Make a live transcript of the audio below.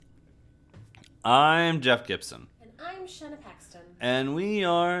I'm Jeff Gibson. And I'm Shanna Paxton. And we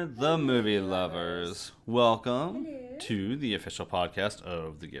are the Movie Lovers. Welcome Hello. to the official podcast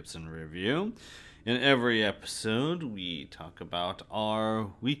of the Gibson Review. In every episode, we talk about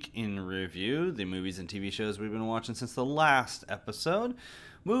our week in review, the movies and TV shows we've been watching since the last episode.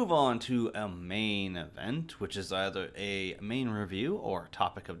 Move on to a main event, which is either a main review or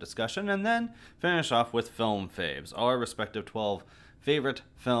topic of discussion, and then finish off with film faves, our respective 12 favorite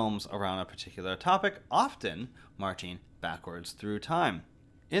films around a particular topic, often marching backwards through time.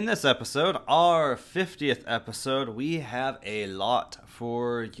 In this episode, our 50th episode, we have a lot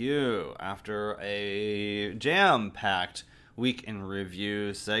for you. After a jam-packed week in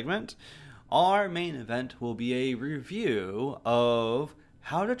review segment, our main event will be a review of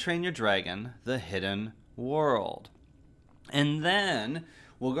How to Train Your Dragon: The Hidden World. And then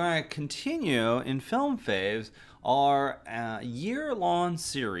we're going to continue in Film Faves our year-long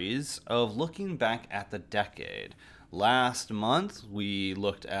series of looking back at the decade. Last month, we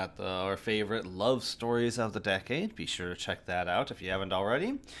looked at our favorite love stories of the decade. Be sure to check that out if you haven't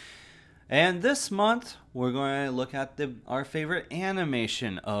already. And this month, we're going to look at our favorite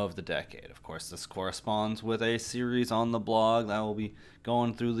animation of the decade. Of course, this corresponds with a series on the blog that will be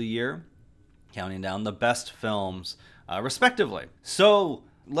going through the year, counting down the best films, respectively. So,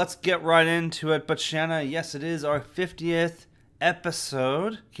 let's get right into it. But Shanna, yes, it is our 50th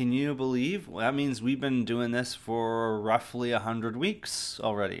episode. Can you believe? Well, that means we've been doing this for roughly 100 weeks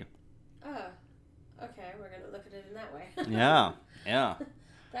already. Oh, okay. We're going to look at it in that way. Yeah.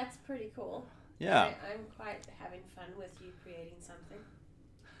 That's pretty cool. Yeah. I'm quite having fun with you creating something.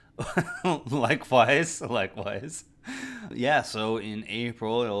 Likewise. Yeah, so in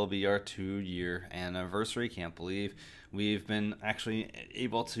April, it'll be our 2-year anniversary. Can't believe we've been actually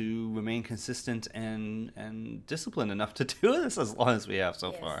able to remain consistent and disciplined enough to do this as long as we have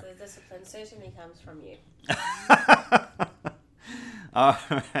so far. Yes, the discipline certainly comes from you. All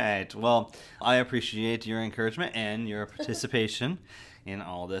right. Well, I appreciate your encouragement and your participation in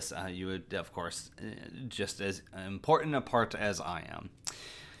all this. You would, of course, just as important a part as I am.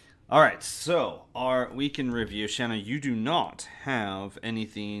 All right, so our week in review. Shanna, you do not have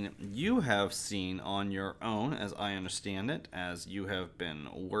anything you have seen on your own, as I understand it, as you have been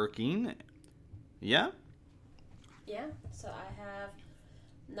working. Yeah? Yeah, so I have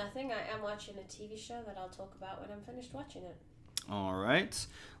nothing. I am watching a TV show that I'll talk about when I'm finished watching it. All right.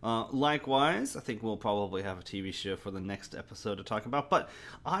 Likewise, I think we'll probably have a TV show for the next episode to talk about, but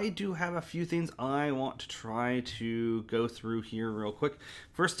I do have a few things I want to try to go through here real quick.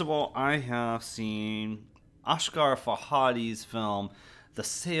 First of all, I have seen Asghar Farhadi's film, The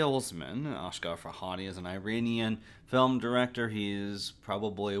Salesman. Asghar Farhadi is an Iranian film director. He is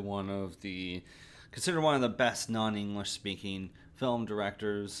probably considered one of the best non-English speaking film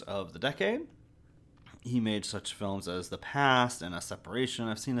directors of the decade. He made such films as The Past and A Separation.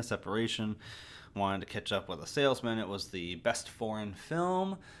 I've seen A Separation. Wanted to catch up with A Salesman. It was the best foreign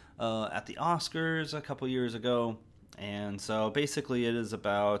film at the Oscars a couple years ago. And so basically it is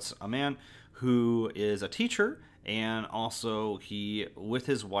about a man who is a teacher, and also he, with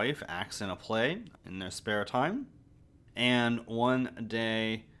his wife, acts in a play in their spare time. And one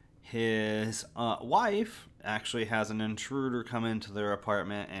day his wife actually has an intruder come into their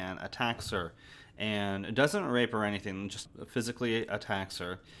apartment and attacks her. And it doesn't rape or anything, just physically attacks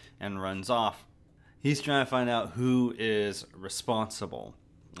her and runs off. He's trying to find out who is responsible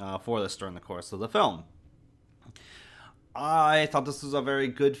for this during the course of the film. I thought this was a very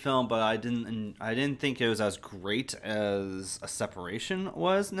good film, but I didn't think it was as great as A Separation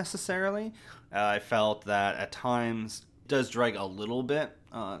was necessarily. I felt that at times it does drag a little bit,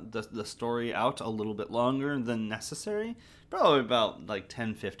 the story out a little bit longer than necessary. Probably about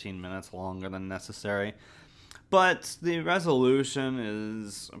 10-15 minutes longer than necessary. But the resolution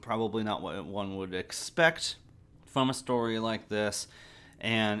is probably not what one would expect from a story like this.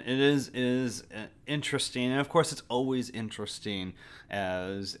 And it is interesting. And of course, it's always interesting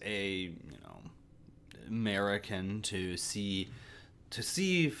as a American to see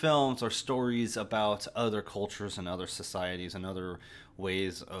films or stories about other cultures and other societies and other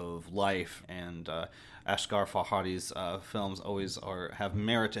ways of life. And Asghar Farhadi's films always have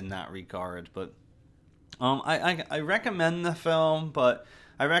merit in that regard. But I recommend the film, but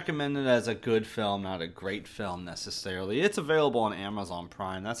I recommend it as a good film, not a great film necessarily. It's available on Amazon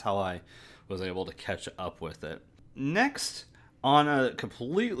Prime. That's how I was able to catch up with it. Next, on a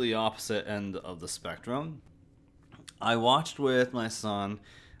completely opposite end of the spectrum, I watched with my son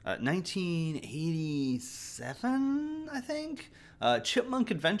 1987, I think,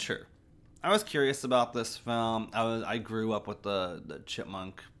 Chipmunk Adventure. I was curious about this film. I grew up with the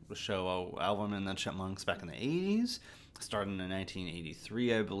Chipmunk show Alvin and the Chipmunks back in the 80s. Started in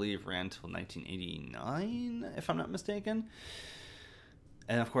 1983, I believe, ran until 1989, if I'm not mistaken.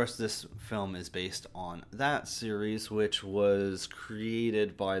 And of course, this film is based on that series, which was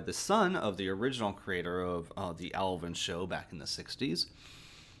created by the son of the original creator of the Alvin show back in the 60s.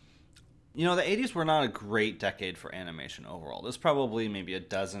 You know, the 80s were not a great decade for animation overall. There's probably maybe a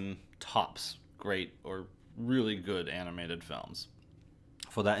dozen tops great or really good animated films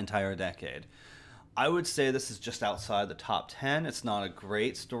for that entire decade. I would say this is just outside the top 10. It's not a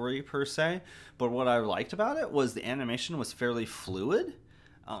great story per se, but what I liked about it was the animation was fairly fluid,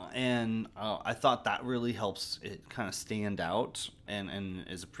 and I thought that really helps it kind of stand out and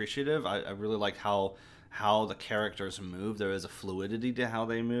is appreciative. I really like how the characters move. There is a fluidity to how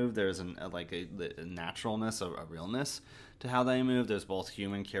they move. There's a naturalness, a realness to how they move. There's both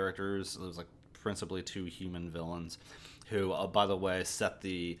human characters. There's like principally two human villains who, by the way, set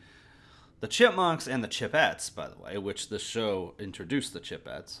the Chipmunks and the Chipettes, by the way, which the show introduced the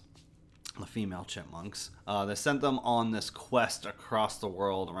Chipettes, the female chipmunks. They sent them on this quest across the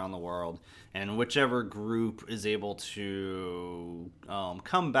world, around the world, and whichever group is able to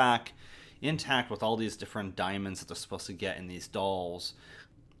come back intact with all these different diamonds that they're supposed to get in these dolls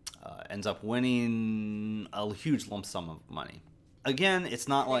ends up winning a huge lump sum of money. Again, it's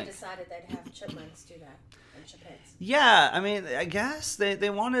not they like... They decided they'd have chipmunks do that. Yeah, I mean, I guess they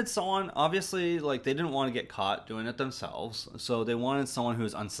wanted someone, obviously, like, they didn't want to get caught doing it themselves, so they wanted someone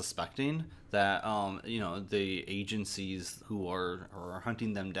who's unsuspecting, that, the agencies who are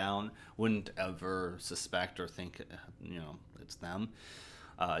hunting them down wouldn't ever suspect or think, it's them.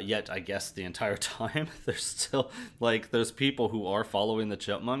 Yet, I guess the entire time, there's still, there's people who are following the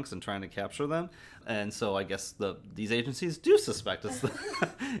Chipmunks and trying to capture them. And so I guess these agencies do suspect it's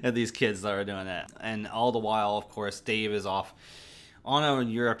these kids that are doing that. And all the while, of course, Dave is off on a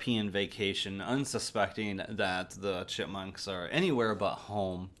European vacation, unsuspecting that the Chipmunks are anywhere but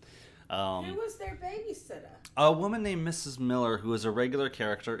home. Who was their babysitter? A woman named Mrs. Miller, who is a regular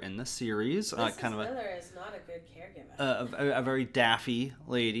character in the series. Mrs. Miller is not a good caregiver. A very daffy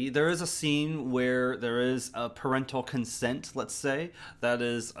lady. There is a scene where there is a parental consent, let's say, that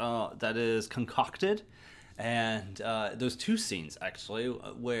is concocted. And there's two scenes, actually,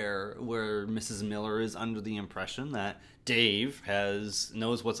 where Mrs. Miller is under the impression that Dave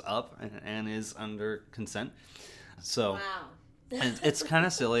knows what's up and is under consent. So... Wow. And it's kind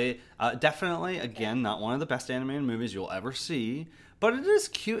of silly. Definitely, again, not one of the best animated movies you'll ever see. But it is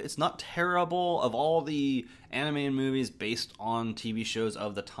cute. It's not terrible. Of all the animated movies based on TV shows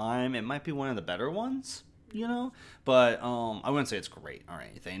of the time, it might be one of the better ones, But I wouldn't say it's great or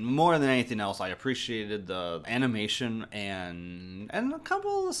anything. More than anything else, I appreciated the animation, and a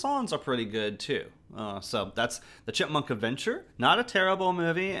couple of the songs are pretty good, too. So that's The Chipmunk Adventure. Not a terrible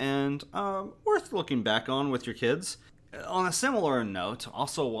movie, and worth looking back on with your kids. On a similar note,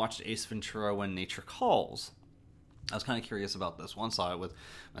 also watched Ace Ventura: When Nature Calls. I was kind of curious about this one, saw it with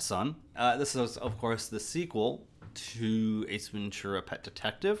my son. This is, of course, the sequel to Ace Ventura: Pet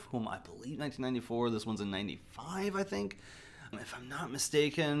Detective, whom I believe 1994. This one's in 95, I think. If I'm not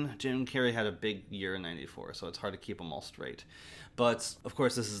mistaken, Jim Carrey had a big year in 94, so it's hard to keep them all straight. But, of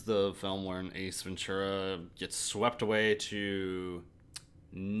course, this is the film where Ace Ventura gets swept away to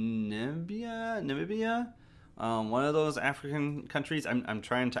Namibia? One of those African countries. I'm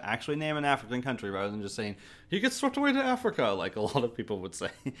trying to actually name an African country rather than just saying he gets swept away to Africa, like a lot of people would say.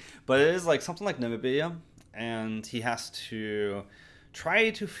 But it is like something like Namibia, and he has to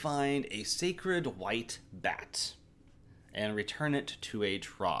try to find a sacred white bat and return it to a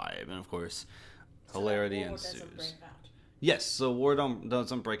tribe. And of course, hilarity ensues. Yes, so war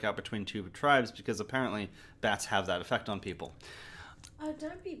doesn't break out between two tribes because apparently bats have that effect on people. Oh,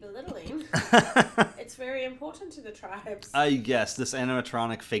 don't be belittling. It's very important to the tribes. Yes, this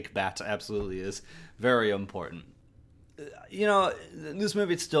animatronic fake bat absolutely is very important. This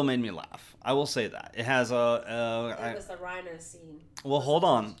movie still made me laugh. I will say that. It has it was the rhino scene. Well, hold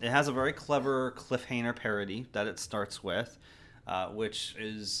on. It has a very clever cliffhanger parody that it starts with, which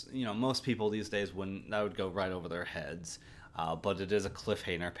is, most people these days that would go right over their heads. But it is a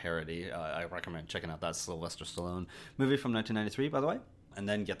cliffhanger parody. I recommend checking out that Sylvester Stallone movie from 1993, by the way, and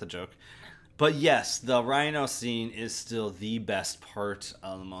then get the joke. But yes, the rhino scene is still the best part,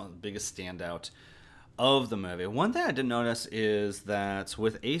 the biggest standout of the movie. One thing I did notice is that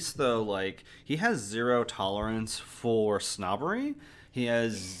with Ace, though, he has zero tolerance for snobbery. He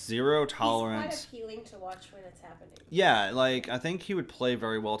has zero tolerance. He's quite appealing to watch when it's happening. Yeah, I think he would play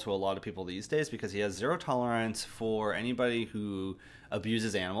very well to a lot of people these days because he has zero tolerance for anybody who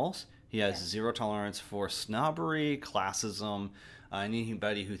abuses animals. He has zero tolerance for snobbery, classism,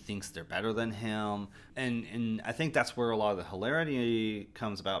 anybody who thinks they're better than him. And I think that's where a lot of the hilarity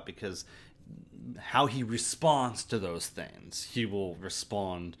comes about, because how he responds to those things. He will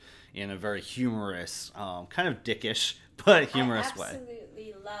respond in a very humorous, kind of dickish, but humorous way. I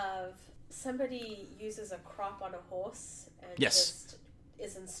absolutely love somebody uses a crop on a horse and Yes. just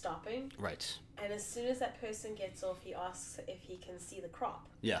isn't stopping. Right. And as soon as that person gets off, he asks if he can see the crop.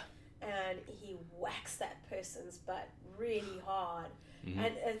 Yeah. And he whacks that person's butt really hard. Mm-hmm.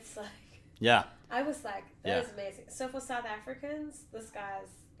 And it's like... Yeah. I was like, that is amazing. So for South Africans, this guy's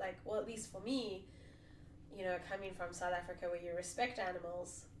like, well, at least for me, you know, coming from South Africa where you respect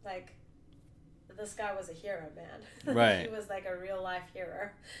animals, like, this guy was a hero, man. Right. He was like a real life hero.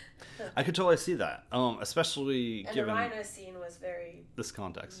 I could totally see that, especially and given the rhino scene was very this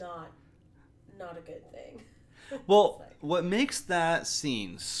context. Not a good thing. Well, like... what makes that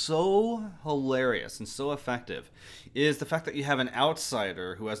scene so hilarious and so effective is the fact that you have an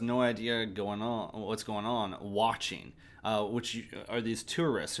outsider who has no idea what's going on watching, which are these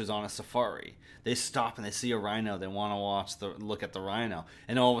tourists who's on a safari. They stop and they see a rhino. They want to look at the rhino,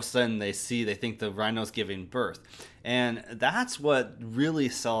 and all of a sudden they think the rhino's giving birth, and that's what really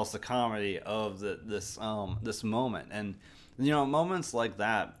sells the comedy of this moment. And you know, moments like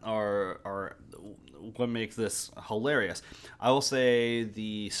that are what makes this hilarious. I will say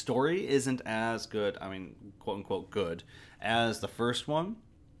the story isn't as good, I mean, quote unquote good, as the first one.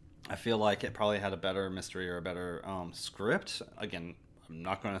 I feel like it probably had a better mystery or a better script. Again, I'm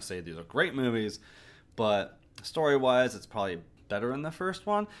not going to say these are great movies, but story-wise, it's probably better in the first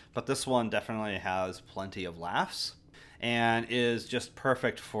one. But this one definitely has plenty of laughs and is just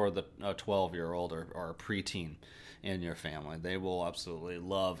perfect for the 12-year-old or a preteen in your family. They will absolutely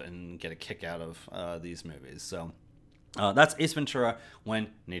love and get a kick out of these movies. So that's Ace Ventura: When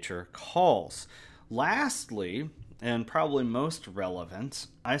Nature Calls. Lastly, and probably most relevant,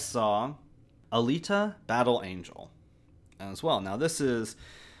 I saw Alita: Battle Angel as well. Now, this is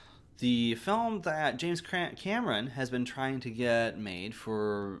the film that James Cameron has been trying to get made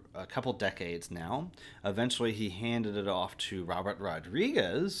for a couple decades now. Eventually, he handed it off to Robert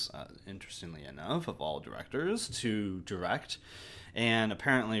Rodriguez, interestingly enough, of all directors, to direct. And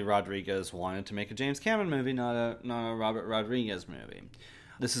apparently, Rodriguez wanted to make a James Cameron movie, not a Robert Rodriguez movie.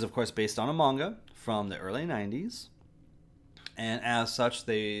 This is, of course, based on a manga from the early 90s. And as such,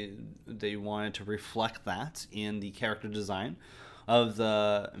 they wanted to reflect that in the character design of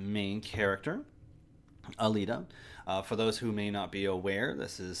the main character, Alita. For those who may not be aware,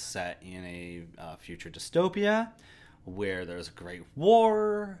 this is set in a future dystopia where there's a great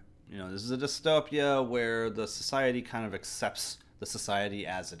war. You know, this is a dystopia where the society kind of accepts the society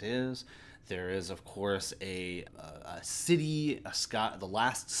as it is. There is, of course, a city, a sky, the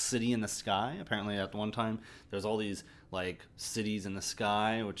last city in the sky. Apparently, at one time, there's all these like cities in the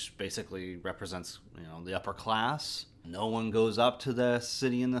sky, which basically represents, you know, the upper class. No one goes up to the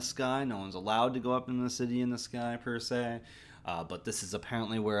city in the sky. No one's allowed to go up in the city in the sky per se. But this is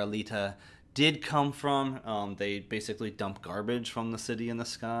apparently where Alita did come from. They basically dump garbage from the city in the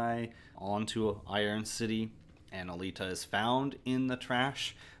sky onto Iron City, and Alita is found in the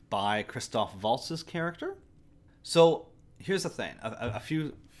trash by Christoph Waltz's character. So here's the thing, a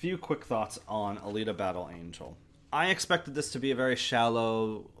few quick thoughts on Alita: Battle Angel. I expected this to be a very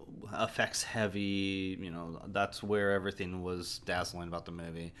shallow, effects heavy, you know, that's where everything was dazzling about the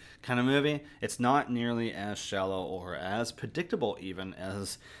movie kind of movie. It's not nearly as shallow or as predictable even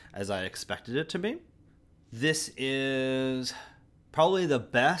as I expected it to be. This is probably the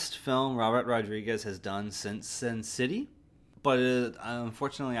best film Robert Rodriguez has done since Sin City. But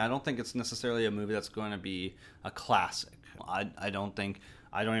unfortunately, I don't think it's necessarily a movie that's going to be a classic. I don't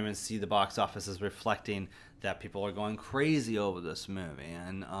even see the box office as reflecting that people are going crazy over this movie.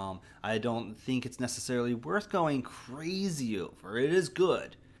 And I don't think it's necessarily worth going crazy over. It is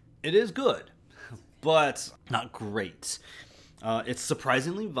good. It is good, but not great. It's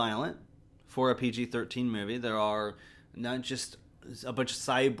surprisingly violent for a PG-13 movie. There are not just a bunch of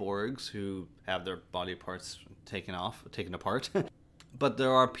cyborgs who have their body parts taken apart, but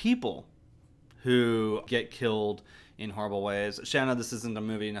there are people who get killed in horrible ways. Shanna, this isn't a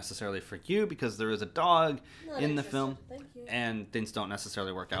movie necessarily for you because there is a dog in the film, and things don't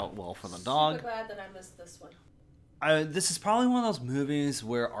necessarily work out well for the dog. I'm glad that I missed this one. This is probably one of those movies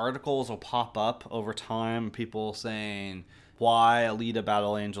where articles will pop up over time, people saying why Alita: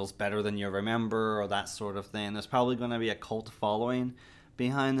 Battle Angel is better than you remember, or that sort of thing. There's probably going to be a cult following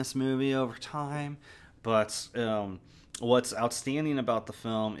behind this movie over time. But what's outstanding about the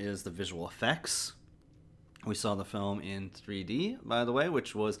film is the visual effects. We saw the film in 3D, by the way,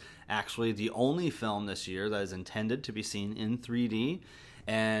 which was actually the only film this year that is intended to be seen in 3D.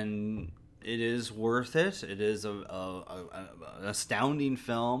 And it is worth it. It is an astounding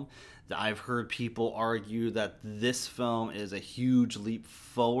film. I've heard people argue that this film is a huge leap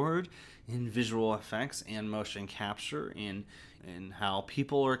forward in visual effects and motion capture, in how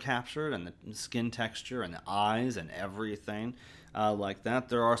people are captured, and the skin texture and the eyes and everything like that.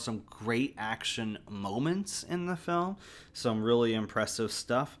 There are some great action moments in the film, some really impressive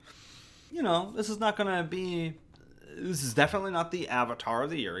stuff. You know, this is definitely not the Avatar of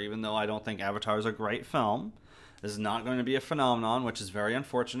the year, even though I don't think Avatar is a great film. This is not going to be a phenomenon, which is very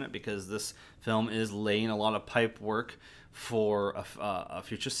unfortunate because this film is laying a lot of pipe work for a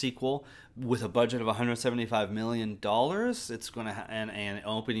future sequel with a budget of $175 million. It's going to an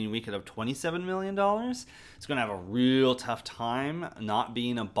opening weekend of $27 million. It's going to have a real tough time not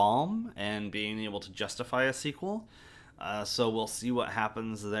being a bomb and being able to justify a sequel. So we'll see what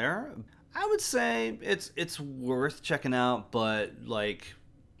happens there. I would say it's worth checking out, but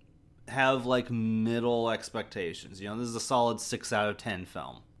have middle expectations. You know, this is a solid 6 out of 10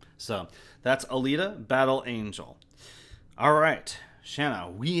 film. So that's Alita, Battle Angel. All right, Shanna,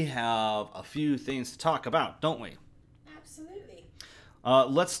 we have a few things to talk about, don't we? Absolutely.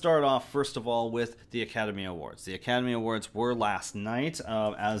 Let's start off, first of all, with the Academy Awards. The Academy Awards were last night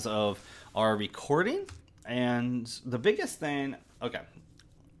as of our recording. And the biggest thing,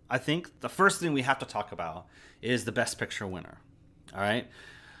 I think the first thing we have to talk about is the Best Picture winner. All right?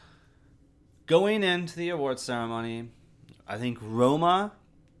 Going into the awards ceremony, I think Roma,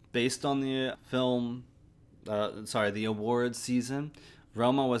 based on the film, the awards season,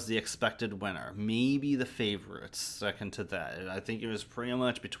 Roma was the expected winner. Maybe the favorite, second to that. I think it was pretty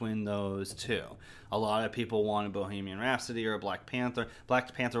much between those two. A lot of people wanted Bohemian Rhapsody or Black Panther.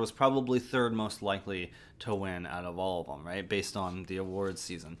 Black Panther was probably third most likely to win out of all of them, right? Based on the awards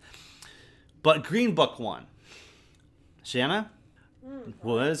season. But Green Book won. Shanna?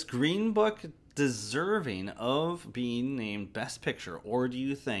 Was Green Book deserving of being named Best Picture, or do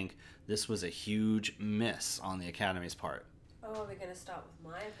you think this was a huge miss on the Academy's part? Oh, are we going to start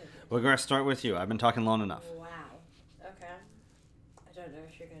with my opinion? We're going to start with you. I've been talking long enough. Wow. Okay. I don't know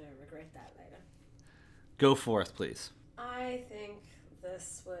if you're going to regret that later. Go forth, please. I think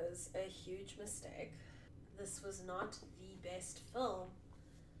this was a huge mistake. This was not the best film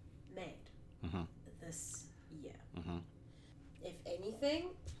made this year. If anything,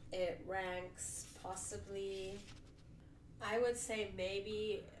 it ranks possibly, I would say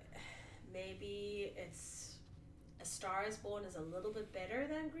maybe it's A Star is Born is a little bit better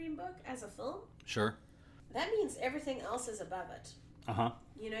than Green Book as a film. Sure. That means everything else is above it.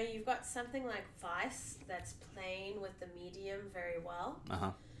 You know, you've got something like Vice that's playing with the medium very well.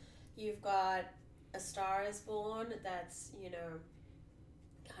 You've got A Star is Born that's, you know,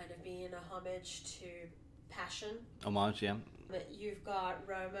 kind of being a homage to Passion. Homage, yeah. But you've got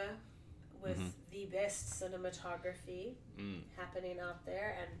Roma with the best cinematography happening out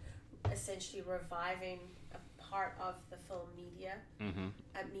there and essentially reviving a part of the film medium.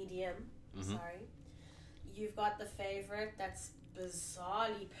 Sorry. You've got The Favorite that's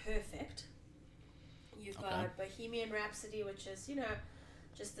bizarrely perfect. You've got Bohemian Rhapsody, which is, you know,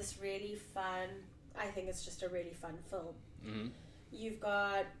 just this really fun, I think it's just a really fun film. You've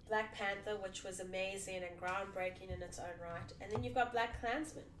got Black Panther, which was amazing and groundbreaking in its own right. And then you've got Black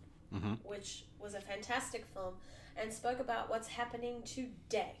Klansman, which was a fantastic film and spoke about what's happening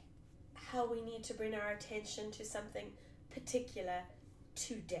today. How we need to bring our attention to something particular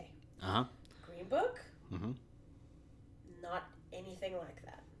today. Green Book, not anything like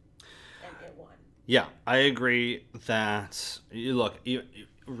that. And it won. Yeah, I agree that,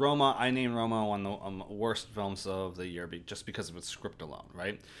 Roma, I named Roma one of the worst films of the year just because of its script alone,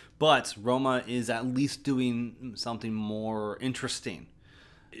 right? But Roma is at least doing something more interesting.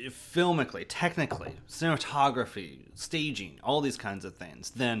 Filmically, technically, cinematography, staging, all these kinds of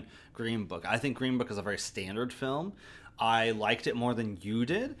things than Green Book. I think Green Book is a very standard film. I liked it more than you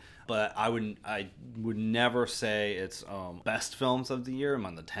did, but I would never say it's best films of the year,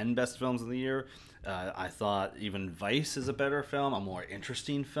 among the 10 best films of the year. I thought even Vice is a better film, a more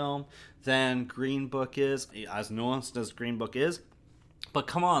interesting film than Green Book is, as nuanced as Green Book is. But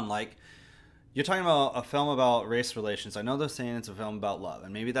come on, you're talking about a film about race relations. I know they're saying it's a film about love,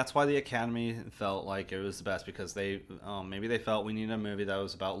 and maybe that's why the Academy felt like it was the best, because maybe they felt we needed a movie that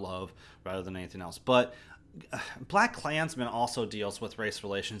was about love rather than anything else. But Black Klansman also deals with race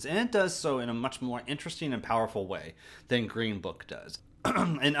relations, and it does so in a much more interesting and powerful way than Green Book does.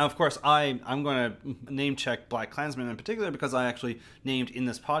 And of course, I'm going to name check Black Klansman in particular because I actually named in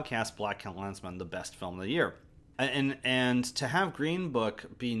this podcast Black Klansman the best film of the year. And to have Green Book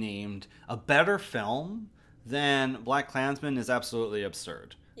be named a better film than Black Klansman is absolutely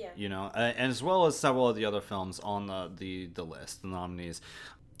absurd. Yeah. You know, and as well as several of the other films on the list, the nominees.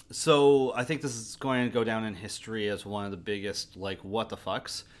 So I think this is going to go down in history as one of the biggest, like, what the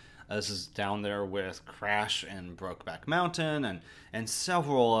fucks. This is down there with Crash and Brokeback Mountain and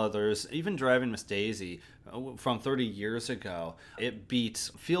several others. Even Driving Miss Daisy from 30 years ago. It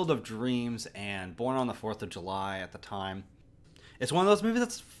beats Field of Dreams and Born on the 4th of July at the time. It's one of those movies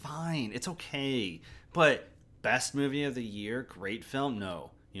that's fine. It's okay. But best movie of the year, great film?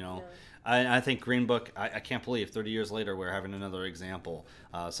 No. You know, I think Green Book, I can't believe 30 years later we're having another example.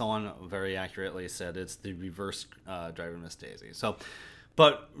 Someone very accurately said it's the reverse Driving Miss Daisy. So...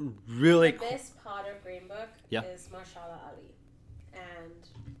 But really... The best part of Green Book is Mahershala Ali. And...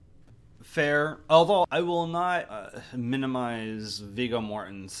 Fair. Although I will not minimize Viggo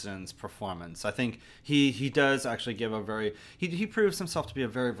Mortensen's performance. I think he does actually give a very... He proves himself to be a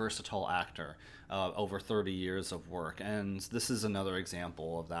very versatile actor over 30 years of work. And this is another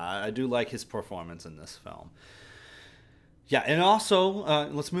example of that. I do like his performance in this film. Yeah, and also,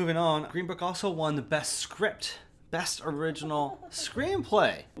 let's move on. Green Book also won the best script. Best original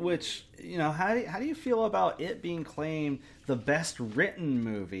screenplay, which, you know, how do you feel about it being claimed the best written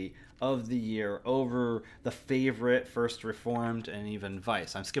movie of the year over The Favorite, First Reformed, and even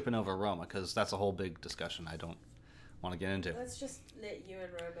Vice? I'm skipping over Roma because that's a whole big discussion I don't want to get into. Let's just let you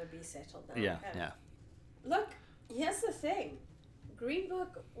and Roma be settled now. Yeah, okay? yeah. Look, here's the thing. Green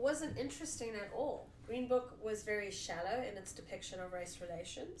Book wasn't interesting at all. Green Book was very shallow in its depiction of race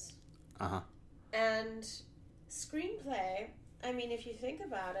relations. Uh-huh. And... screenplay, I mean, if you think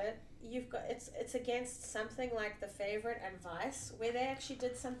about it, you've got it's against something like The Favorite and Vice, where they actually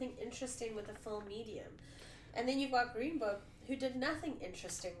did something interesting with the film medium. And then you've got Green Book, who did nothing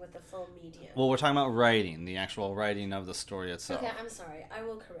interesting with the film medium. Well, we're talking about writing, the actual writing of the story itself. Okay, I'm sorry. I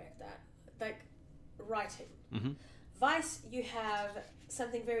will correct that. Like, writing. Mm-hmm. Vice, you have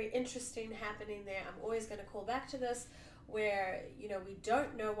something very interesting happening there. I'm always going to call back to this, where, you know, we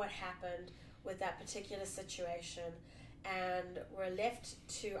don't know what happened with that particular situation, and we're left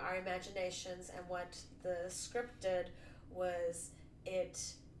to our imaginations. And what the script did was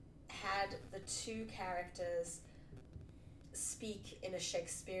it had the two characters speak in a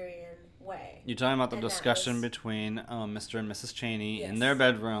Shakespearean way. You're talking about the discussion between Mr. and Mrs. Cheney in Yes. their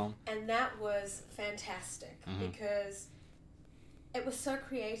bedroom. And that was fantastic because it was so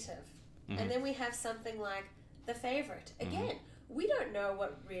creative. And then we have something like The Favorite. Again, we don't know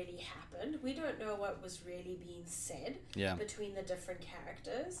what really happened. We don't know what was really being said between the different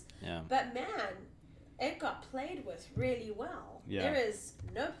characters. Yeah. But man, it got played with really well. Yeah. There is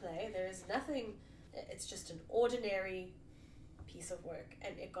no play. There is nothing. It's just an ordinary piece of work.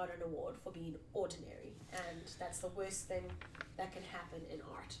 And it got an award for being ordinary. And that's the worst thing that can happen in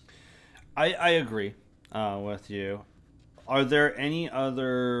art. I agree with you. Are there any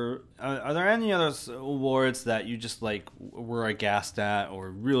other awards that you just like were aghast at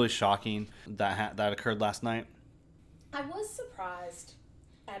or really shocking that occurred last night? I was surprised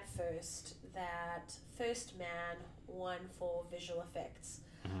at first that First Man won for visual effects.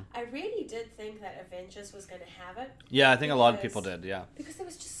 I really did think that Avengers was going to have it. Yeah, I think a lot of people did, yeah. Because there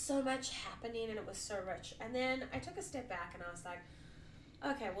was just so much happening and it was so rich. And then I took a step back and I was like,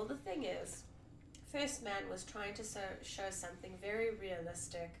 okay, well the thing is, First Man was trying to show something very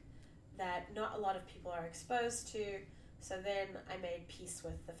realistic that not a lot of people are exposed to, so then I made peace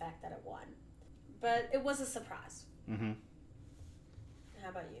with the fact that it won. But it was a surprise. How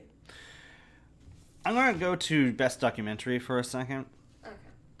about you? I'm going to go to Best Documentary for a second. Okay.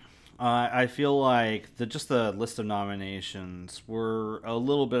 I feel like the list of nominations were a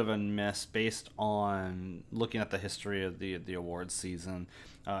little bit of a miss based on looking at the history of the awards season.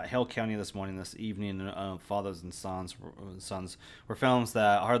 Hale County this evening, Fathers and Sons were films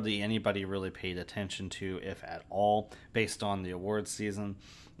that hardly anybody really paid attention to, if at all, based on the awards season.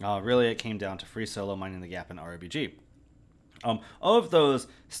 Really, it came down to Free Solo, Minding the Gap, and RBG. Of those,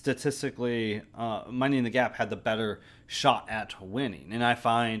 statistically, Minding the Gap had the better shot at winning. And I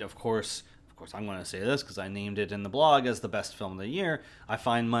find, of course, I'm going to say this because I named it in the blog as the best film of the year. I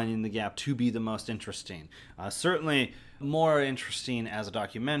find Minding the Gap to be the most interesting. Certainly more interesting as a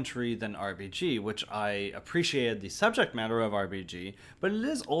documentary than RBG, which I appreciated the subject matter of RBG, but it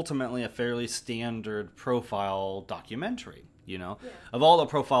is ultimately a fairly standard profile documentary. You know, Yeah. of all the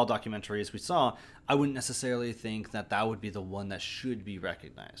profile documentaries we saw, I wouldn't necessarily think that would be the one that should be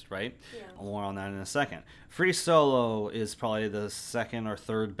recognized, right? Yeah. More on that in a second. Free Solo is probably the second or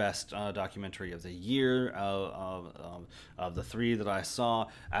third best documentary of the year of the three that I saw.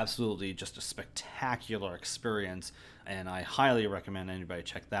 Absolutely just a spectacular experience, and I highly recommend anybody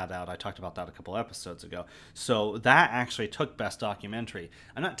check that out. I talked about that a couple episodes ago. So that actually took Best Documentary.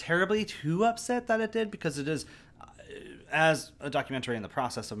 I'm not terribly too upset that it did, because it is, as a documentary in the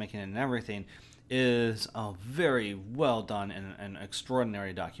process of making it and everything, is a very well done and an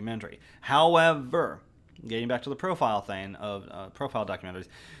extraordinary documentary. However, getting back to the profile thing of profile documentaries,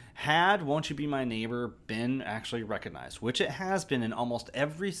 had Won't You Be My Neighbor been actually recognized, which it has been in almost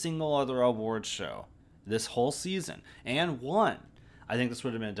every single other awards show this whole season, and won, I think this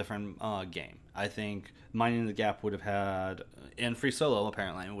would have been a different game. I think Minding the Gap would have had, and Free Solo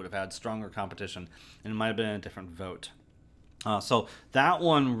apparently would have had stronger competition, and it might have been a different vote. So that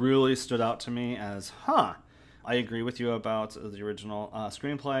one really stood out to me as, I agree with you about the original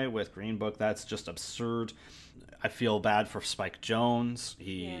screenplay with Green Book. That's just absurd. I feel bad for Spike Jones.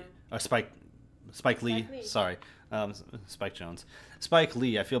 Spike Lee. Sorry. Spike Jones. Spike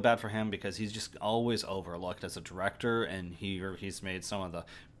Lee, I feel bad for him because he's just always overlooked as a director, and he's made some of the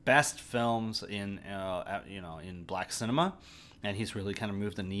best films in black cinema, and he's really kind of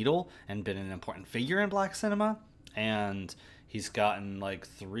moved the needle and been an important figure in black cinema. And he's gotten like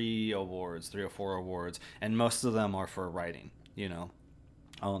 3 or 4 awards, and most of them are for writing.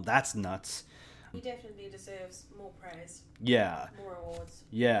 That's nuts. He definitely deserves more praise. Yeah. More awards.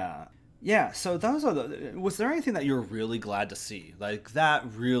 Yeah. So those are was there anything that you're really glad to see, like that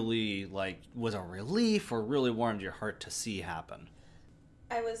really was a relief or really warmed your heart to see happen?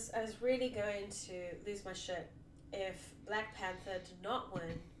 I was really going to lose my shit if Black Panther did not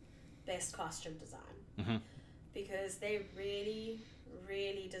win Best Costume Design. Mm-hmm. Because they really,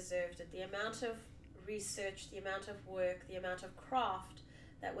 really deserved it. The amount of research, the amount of work, the amount of craft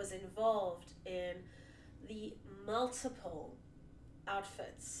that was involved in the multiple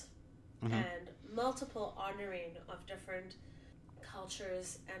outfits and multiple honoring of different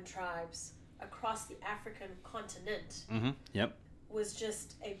cultures and tribes across the African continent was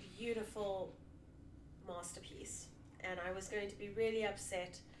just a beautiful masterpiece. And I was going to be really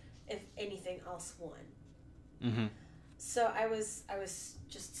upset if anything else won. Mm-hmm. So I was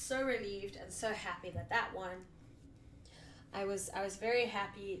just so relieved and so happy that won. I was very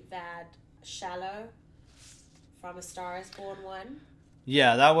happy that Shallow from A Star Is Born won.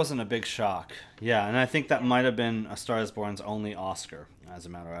 Yeah, that wasn't a big shock. Yeah, and I think that might have been A Star Is Born's only Oscar, as a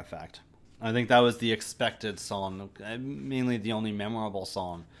matter of fact. I think that was the expected song, mainly the only memorable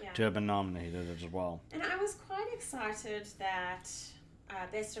song to have been nominated as well. And I was quite excited that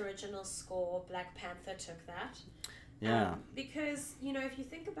Best Original Score, Black Panther took that. Yeah. Because, if you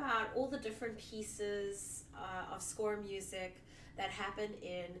think about all the different pieces of score music that happen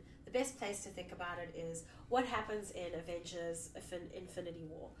in, the best place to think about it is what happens in Avengers Infinity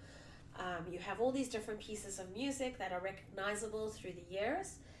War. You have all these different pieces of music that are recognizable through the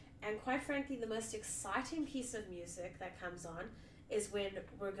years, and quite frankly, the most exciting piece of music that comes on is when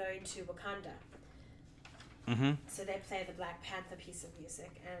we're going to Wakanda. Mm-hmm. So they play the Black Panther piece of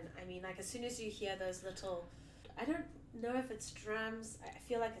music, and I mean, as soon as you hear those little, I don't know if it's drums, I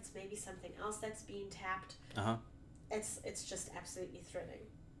feel like it's maybe something else that's being tapped. It's just absolutely thrilling.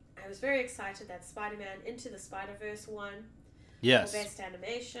 I was very excited that Spider-Man Into the Spider-Verse won. Yes. For Best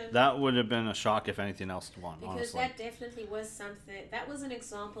Animation. That would have been a shock if anything else won, because honestly. That definitely was something, that was an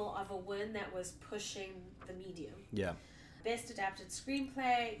example of a win that was pushing the medium. Yeah. Best Adapted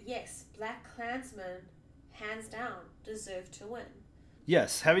Screenplay, yes, Black Klansman, hands down, deserved to win.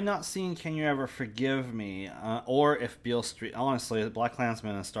 Yes, having not seen Can You Ever Forgive Me, or if Beale Street... Honestly, Black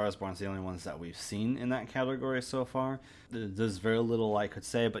Klansman and Star Is Born is the only ones that we've seen in that category so far. There's very little I could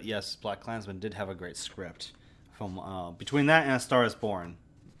say, but yes, Black Klansman did have a great script. From between that and A Star Is Born,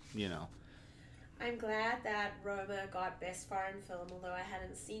 I'm glad that Roma got Best Foreign Film, although I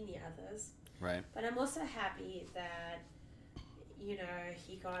hadn't seen the others. Right. But I'm also happy that,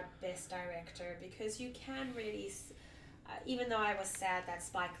 he got Best Director, because you can really... even though I was sad that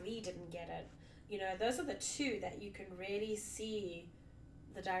Spike Lee didn't get it, those are the two that you can really see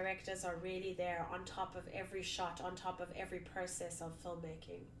the directors are really there on top of every shot, on top of every process of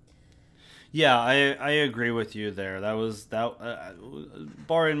filmmaking. Yeah, I agree with you there.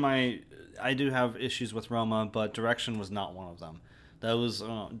 Barring I do have issues with Roma, but direction was not one of them. That was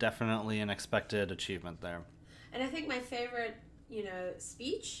definitely an expected achievement there. And I think my favorite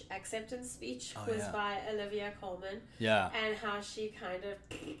acceptance speech was by Olivia Colman. Yeah. And how she kind of,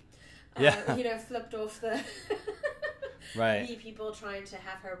 flipped off Right. the people trying to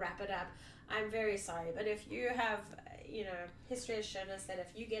have her wrap it up. I'm very sorry, but if you have, history has shown us that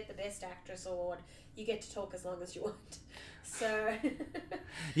if you get the Best Actress award, you get to talk as long as you want. So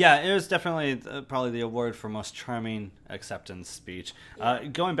yeah, it was definitely probably the award for most charming acceptance speech. Yeah.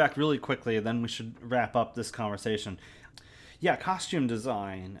 Going back really quickly, then we should wrap up this conversation. Yeah, costume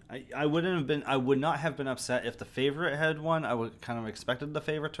design. I would not have been upset if the favorite had won. I would kind of expected the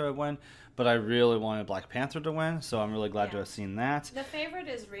favorite to have won, but I really wanted Black Panther to win, so I'm really glad to have seen that. The favorite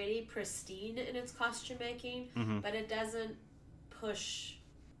is really pristine in its costume making, but it doesn't push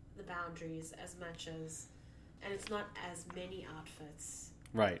the boundaries as much as, and it's not as many outfits.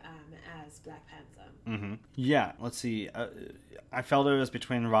 Right. As Black Panther. Mm-hmm. Yeah, let's see. I felt it was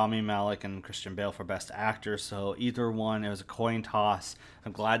between Rami Malek and Christian Bale for Best Actor, so either one, it was a coin toss.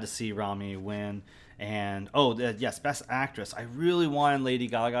 I'm glad to see Rami win. And, yes, Best Actress. I really wanted Lady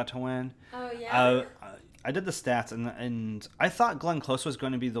Gaga to win. Oh, yeah? I did the stats, and I thought Glenn Close was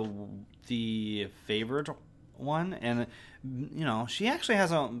going to be the favorite one, and she actually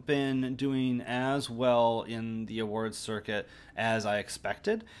hasn't been doing as well in the awards circuit as I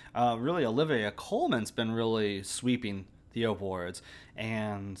expected. Really, Olivia Colman's been really sweeping the awards,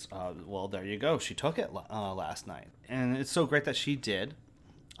 and there you go, she took it last night, and it's so great that she did.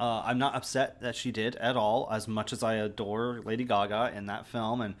 I'm not upset that she did at all, as much as I adore Lady Gaga in that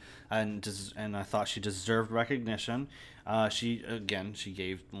film, and I thought she deserved recognition. She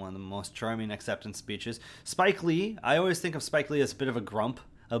gave one of the most charming acceptance speeches. Spike Lee, I always think of Spike Lee as a bit of a grump,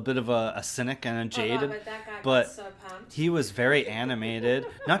 a bit of a cynic and a jaded, but that guy but got so pumped. He was very animated,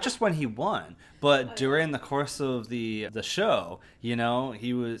 not just when he won, but during the course of the show. He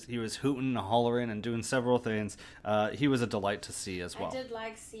was hooting and hollering and doing several things. He was a delight to see as well. I did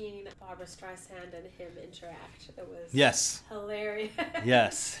like seeing Barbara Streisand and him interact. It was hilarious.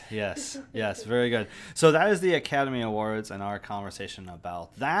 Yes, very good. So that is the Academy Awards and our conversation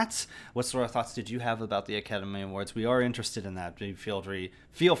about that. What sort of thoughts did you have about the Academy Awards? We are interested in that.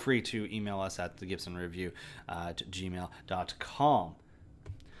 Feel free to email us at thegibsonreview@gmail.com.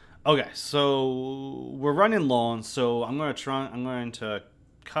 Okay, so we're running long, so I'm going to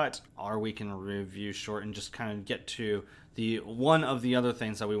cut our week in review short and just kind of get to the one of the other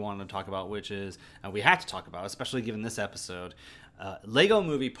things that we wanted to talk about, which is, and we had to talk about, especially given this episode, Lego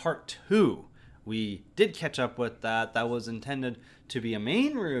Movie Part 2. We did catch up with that. That was intended to be a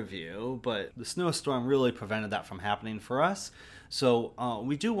main review, but the snowstorm really prevented that from happening for us. So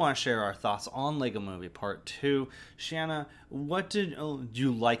we do want to share our thoughts on Lego Movie Part 2. Shanna, what did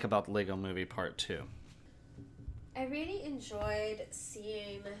you like about Lego Movie Part 2? I really enjoyed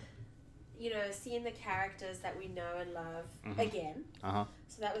seeing the characters that we know and love again. Uh-huh.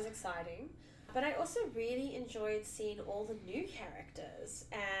 So that was exciting. But I also really enjoyed seeing all the new characters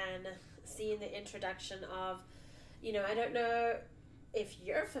and seeing the introduction of, I don't know if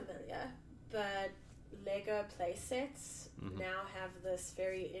you're familiar, but Lego playsets now have this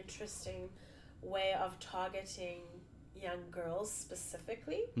very interesting way of targeting young girls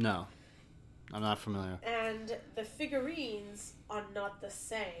specifically. No, I'm not familiar. And the figurines are not the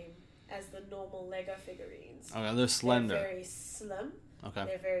same as the normal Lego figurines. Okay, they're slender. They're very slim. Okay.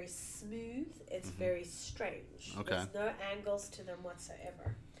 They're very smooth. It's very strange. Okay. There's no angles to them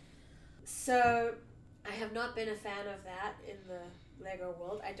whatsoever. So I have not been a fan of that in the Lego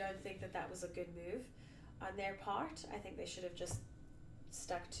world. I don't think that was a good move on their part. I think they should have just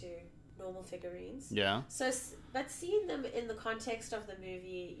stuck to normal figurines. Yeah. But seeing them in the context of the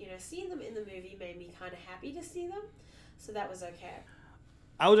movie, seeing them in the movie made me kind of happy to see them. So that was okay.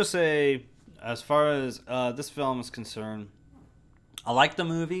 I would just say, as far as this film is concerned, I like the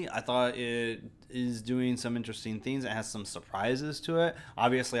movie. I thought it is doing some interesting things. It has some surprises to it.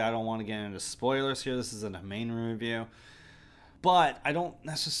 Obviously, I don't want to get into spoilers here. This isn't a main review. But I don't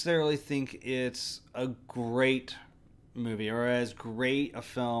necessarily think it's a great movie or as great a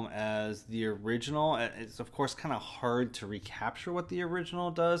film as the original. It's, of course, kind of hard to recapture what the original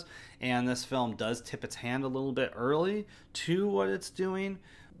does. And this film does tip its hand a little bit early to what it's doing.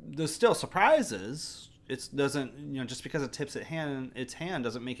 There's still surprises. It doesn't, just because it tips its hand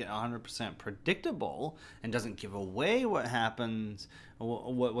doesn't make it 100% predictable and doesn't give away what happens,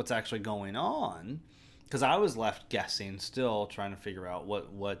 what's actually going on. Because I was left guessing, still trying to figure out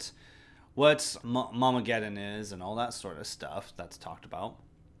what Mamageddon is and all that sort of stuff that's talked about.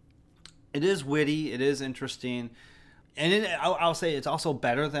 It is witty, it is interesting, and I'll say it's also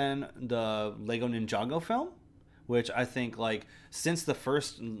better than the Lego Ninjago film, which I think, since the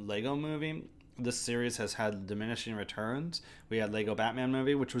first Lego movie, This series has had diminishing returns. We had Lego Batman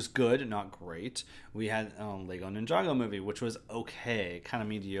movie, which was good, not great. We had Lego Ninjago movie, which was okay, kind of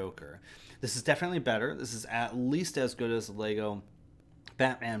mediocre. This is definitely better. This is at least as good as the Lego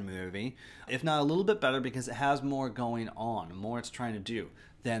Batman movie, if not a little bit better, because it has more going on, more it's trying to do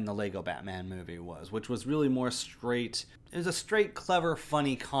than the Lego Batman movie was, which was really more straight. It was a straight, clever,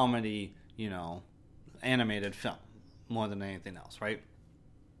 funny comedy, animated film more than anything else, right?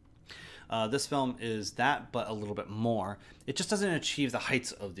 This film is that, but a little bit more. It just doesn't achieve the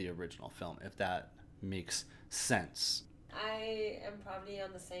heights of the original film, if that makes sense. I am probably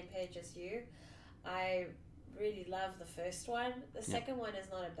on the same page as you. I really love the first one. The second one is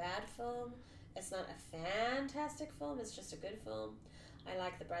not a bad film. It's not a fantastic film. It's just a good film. I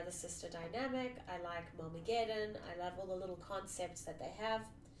like the brother-sister dynamic. I like Momageddon. I love all the little concepts that they have.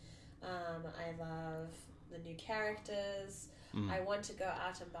 I love the new characters. I want to go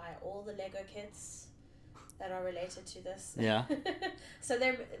out and buy all the Lego kits that are related to this. Yeah. So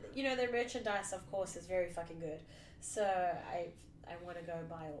their merchandise, of course, is very fucking good. So I want to go and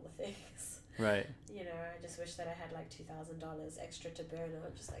buy all the things. Right. I just wish that I had like $2,000 extra to burn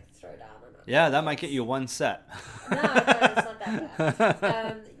and just like throw down on it. Yeah, that might get you one set. No, it's not that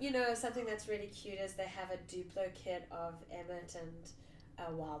bad. Something that's really cute is they have a Duplo kit of Emmett and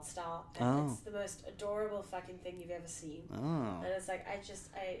Wildstar, and it's the most adorable fucking thing you've ever seen. And it's like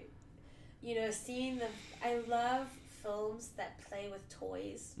seeing them. I love films that play with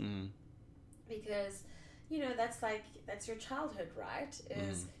toys because that's your childhood, right?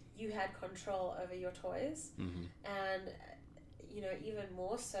 Is you had control over your toys, and even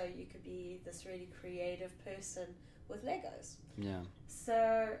more so, you could be this really creative person with Legos. Yeah.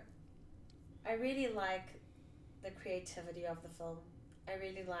 So I really like the creativity of the film. I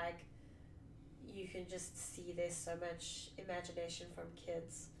really like you can just see there's so much imagination from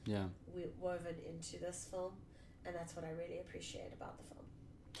kids woven into this film, and that's what I really appreciate about the film.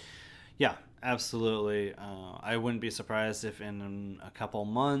 Yeah, absolutely. I wouldn't be surprised if in a couple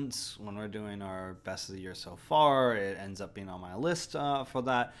months, when we're doing our best of the year so far, it ends up being on my list for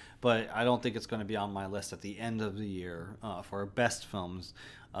that. But I don't think it's going to be on my list at the end of the year for best films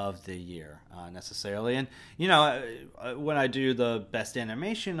of the year necessarily. And when I do the best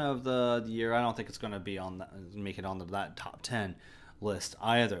animation of the year, I don't think it's going to be make it onto that top 10 list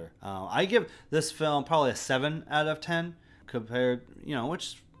either. I give this film probably a 7 out of 10 compared,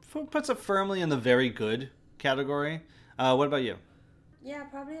 which puts it firmly in the very good category. What about you? Yeah,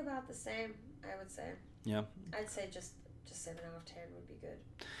 probably about the same, I would say. Yeah. I'd say just 7 out of 10 would be good.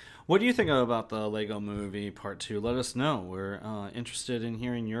 What do you think about the Lego Movie Part 2? Let us know. We're interested in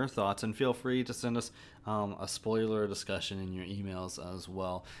hearing your thoughts, and feel free to send us a spoiler discussion in your emails as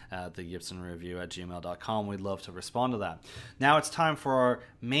well at thegibsonreview@gmail.com. We'd love to respond to that. Now it's time for our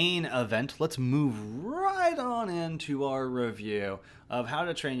main event. Let's move right on into our review of How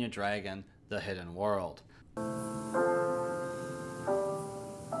to Train Your Dragon: The Hidden World.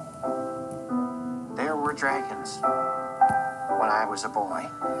 There were dragons when I was a boy.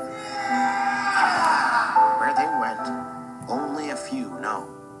 Where they went, only a few know.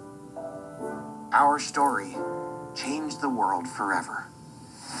 Our story changed the world forever.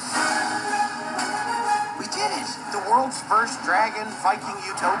 We did it! The world's first dragon Viking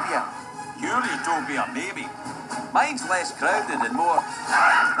utopia. Your utopia, maybe. Mine's less crowded and more...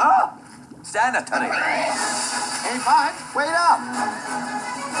 sanitary. Hey, bud, wait up!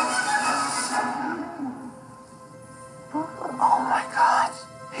 Oh my God,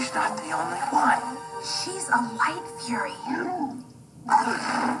 he's not the only one. She's a light fury.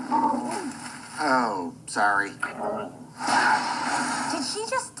 Oh, sorry. Did she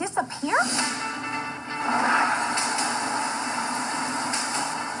just disappear?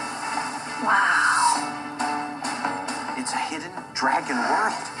 Wow. It's a hidden dragon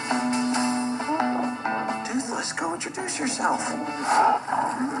world. Toothless, go introduce yourself.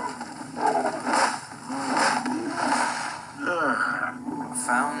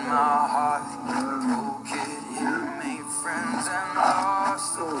 Found my heart, broke it, made friends and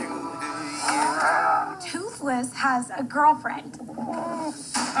lost through the years. Toothless has a girlfriend.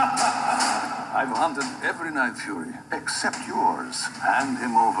 I've hunted every night fury, except yours. Hand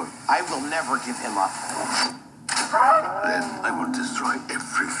him over. I will never give him up. Then I will destroy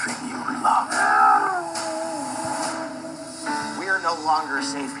everything you love. We are no longer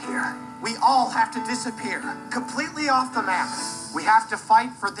safe here. We all have to disappear, completely off the map. We have to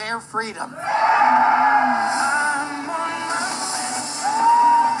fight for their freedom. Come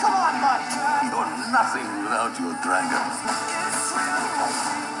on, bud. You're nothing without your dragon.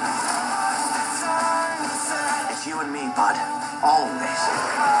 It's you and me, bud. Always.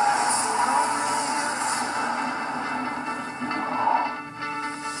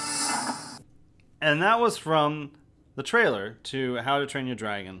 And that was from the trailer to How to Train Your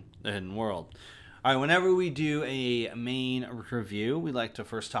Dragon: The Hidden World. All right, whenever we do a main review, we like to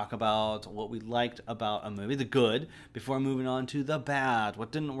first talk about what we liked about a movie, the good, before moving on to the bad.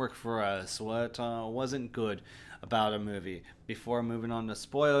 What didn't work for us? What wasn't good about a movie? Before moving on to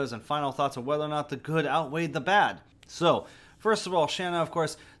spoilers and final thoughts of whether or not the good outweighed the bad. So, first of all, Shanna, of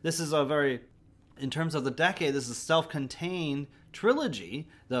course, this is a very, in terms of the decade, this is a self-contained trilogy.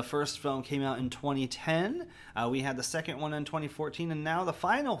 The first film came out in 2010. We had the second one in 2014, and now the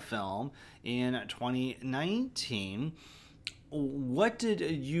final film in 2019. What did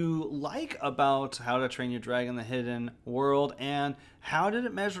you like about How to Train Your Dragon: The Hidden World, and how did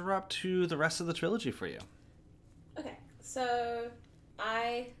it measure up to the rest of the trilogy for you? Okay, so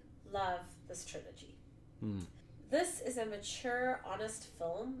I love this trilogy. This is a mature, honest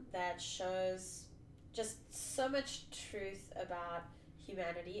film that shows just so much truth about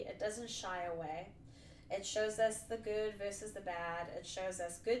humanity. It doesn't shy away. It shows us the good versus the bad. It shows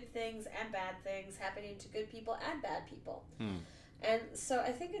us good things and bad things happening to good people and bad people. And so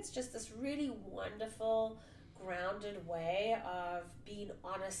I think it's just this really wonderful, grounded way of being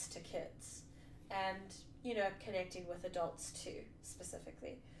honest to kids and, you know, connecting with adults too,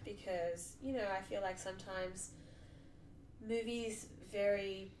 specifically. Because, you know, I feel like sometimes movies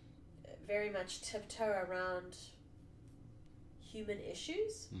very much tiptoe around human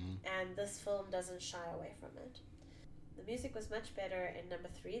issues, and this film doesn't shy away from it. The music was much better in number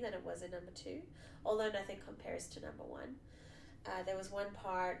 3 than it was in number 2, although nothing compares to number 1. There was one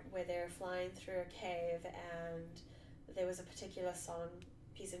part where they're flying through a cave, and there was a particular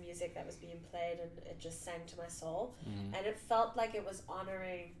piece of music that was being played, and it just sang to my soul. And it felt like it was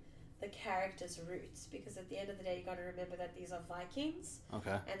honoring the characters' roots, because at the end of the day, you got to remember that these are Vikings,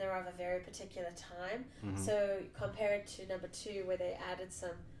 and they're of a very particular time. So compare it to number 2, where they added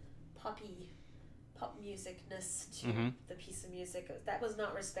some pop musicness to the piece of music. That was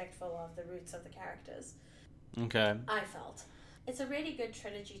not respectful of the roots of the characters. I felt it's a really good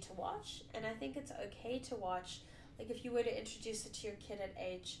trilogy to watch, and I think it's okay to watch. Like if you were to introduce it to your kid at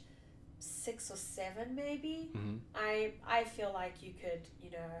age 6 or 7, maybe, I feel like you could, you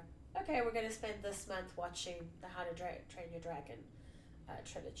know, okay, we're going to spend this month watching the How to Train Your Dragon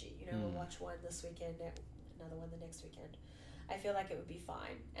trilogy. You know, we'll watch one this weekend, another one the next weekend. I feel like it would be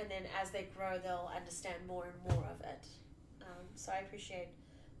fine. And then as they grow, they'll understand more and more of it. So I appreciate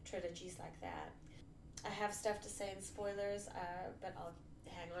trilogies like that. I have stuff to say in spoilers, but I'll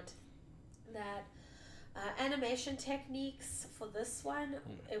hang on to that. Animation techniques for this one,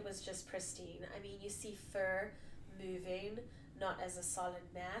 it was just pristine. I mean, you see fur moving, not as a solid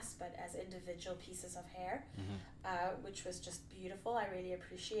mass, but as individual pieces of hair, which was just beautiful. I really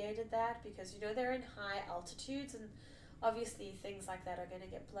appreciated that, because, you know, they're in high altitudes, and obviously things like that are going to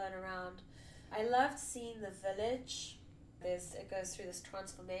get blown around. I loved seeing the village. It goes through this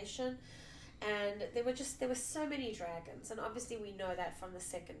transformation, and there were so many dragons, and obviously we know that from the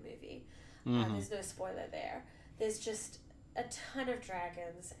second movie. There's no spoiler there. There's just a ton of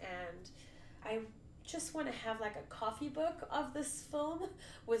dragons, and I just want to have like a copy book of this film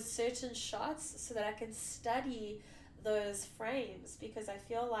with certain shots so that I can study those frames, because I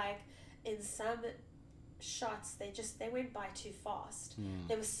feel like in some shots they went by too fast.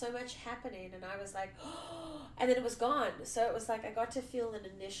 There was so much happening, and I was like, oh, and then it was gone. So it was like I got to feel an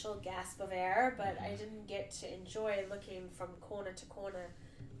initial gasp of air, but I didn't get to enjoy looking from corner to corner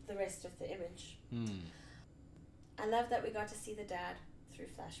the rest of the image. I love that we got to see the dad through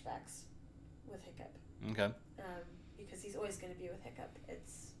flashbacks with Hiccup. Because he's always going to be with Hiccup.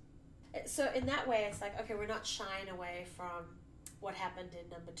 So in that way, it's like, okay, we're not shying away from what happened in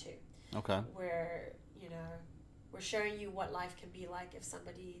number 2. Where, you know, we're showing you what life can be like if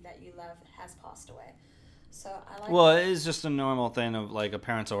somebody that you love has passed away. So I like. Well, it is just a normal thing of like a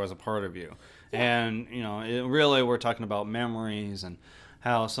parent's always a part of you, and you know, really, we're talking about memories and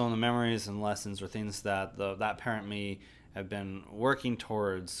how some of the memories and lessons or things that that parent may have been working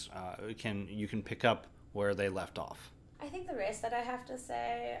towards you can pick up where they left off. I think the rest that I have to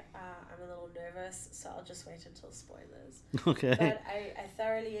say, I'm a little nervous, so I'll just wait until spoilers. Okay. But I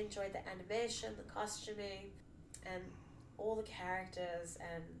thoroughly enjoyed the animation, the costuming, and all the characters,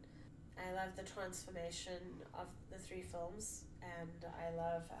 and I love the transformation of the 3 films, and I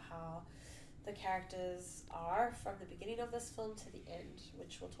love how the characters are from the beginning of this film to the end,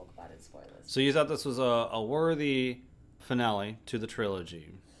 which we'll talk about in spoilers. So you thought this was a worthy finale to the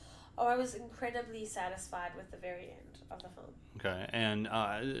trilogy? Oh, I was incredibly satisfied with the very end of the film. Okay, and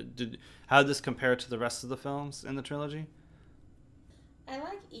how did this compare to the rest of the films in the trilogy? I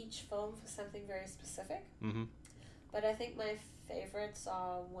like each film for something very specific, but I think my favorites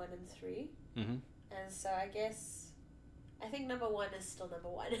are 1 and 3. And so I think number 1 is still number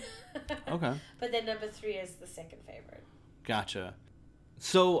 1. Okay. But then number 3 is the second favorite. Gotcha.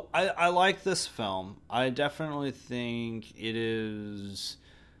 So I like this film. I definitely think it is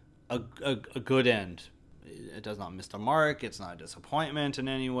a good end. It does not miss the mark. It's not a disappointment in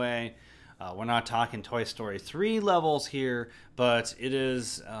any way. We're not talking Toy Story 3 levels here, but it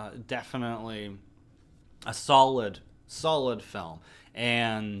is definitely a solid film.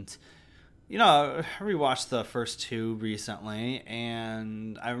 And, you know, I rewatched the first 2 recently,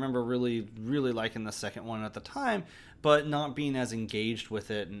 and I remember really, really liking the second one at the time, but not being as engaged with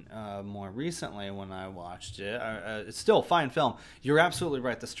it more recently when I watched it. It's still a fine film. You're absolutely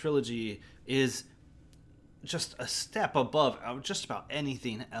right. This trilogy is just a step above just about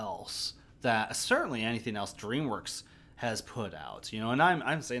anything else certainly anything else DreamWorks has put out, you know, and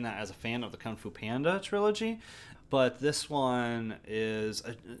I'm saying that as a fan of the Kung Fu Panda trilogy, but this one is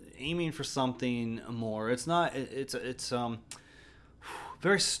aiming for something more. It's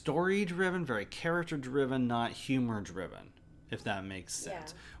very story driven, very character driven, not humor driven, if that makes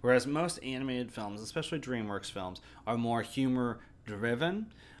sense. Yeah. Whereas most animated films, especially DreamWorks films, are more humor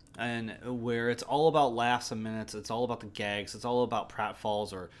driven, and where it's all about laughs and minutes, it's all about the gags, it's all about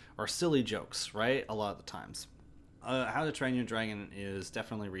pratfalls or silly jokes, right? A lot of the times. How to Train Your Dragon is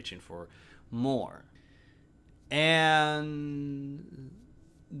definitely reaching for more. And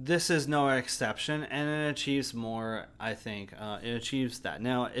this is no exception, and it achieves more, I think. It achieves that.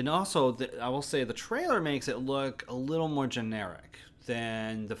 Now, and also, I will say the trailer makes it look a little more generic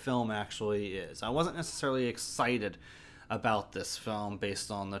than the film actually is. I wasn't necessarily excited about this film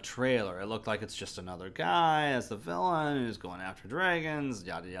based on the trailer. It looked like it's just another guy as the villain who's going after dragons,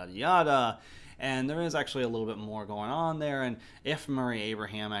 yada, yada, yada. And there is actually a little bit more going on there. And F. Murray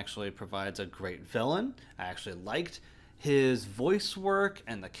Abraham actually provides a great villain. I actually liked his voice work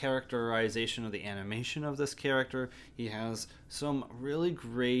and the characterization of the animation of this character. He has some really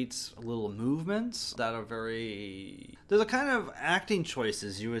great little movements that are there's a kind of acting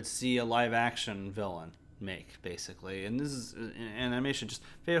choices you would see a live action villain make, basically. And this is animation, just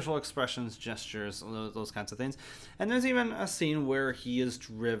facial expressions, gestures, those kinds of things. And there's even a scene where he is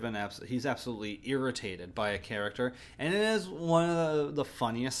driven, he's absolutely irritated by a character, and it is one of the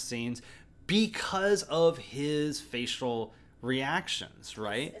funniest scenes because of his facial reactions,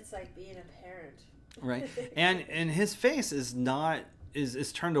 right? It's like being a parent. Right. And his face is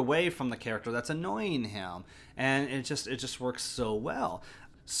turned away from the character that's annoying him, and it just works so well.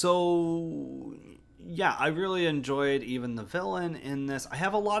 So yeah, I really enjoyed even the villain in this. I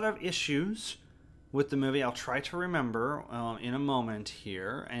have a lot of issues with the movie. I'll try to remember in a moment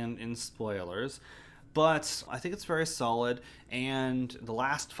here and in spoilers. But I think it's very solid. And the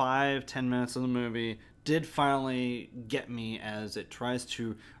last 5-10 minutes of the movie did finally get me as it tries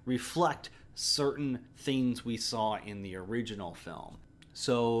to reflect certain things we saw in the original film.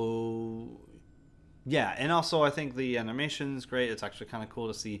 So yeah, and also I think the animation is great. It's actually kind of cool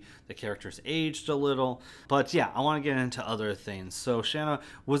to see the characters aged a little. But yeah, I want to get into other things. So Shanna,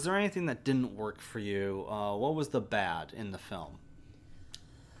 was there anything that didn't work for you? What was the bad in the film?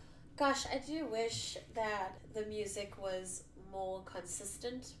 Gosh, I do wish that the music was more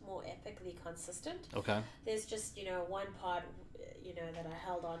consistent, more epically consistent. Okay. There's just, one part, that I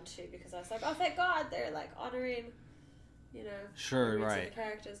held on to because I was like, oh, thank God they're like honoring, sure, the right, the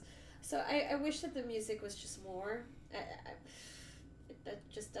characters. So I wish that the music was just more. That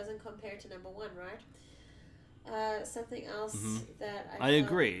just doesn't compare to number 1, right? Something else that I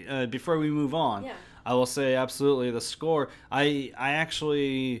agree. Before we move on, yeah. I will say absolutely the score. I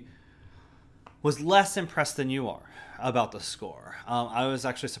actually was less impressed than you are about the score. I was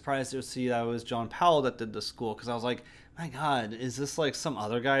actually surprised to see that it was John Powell that did the score, because I was like, my God, is this like some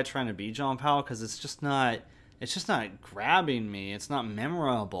other guy trying to be John Powell? Because it's just not grabbing me. It's not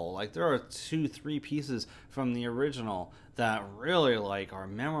memorable. Like, there are 2-3 pieces from the original that really are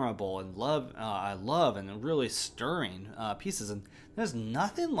memorable and I love and really stirring pieces. And there's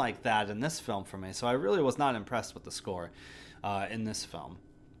nothing like that in this film for me. So I really was not impressed with the score in this film.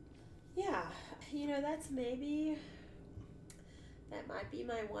 Yeah, that might be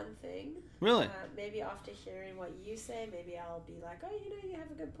my one thing. Really? Maybe after hearing what you say, maybe I'll be like, oh, you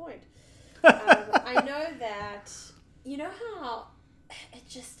have a good point. I know that, how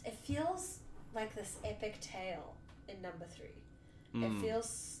it feels like this epic tale in number 3. It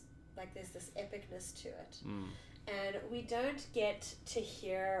feels like there's this epicness to it. And we don't get to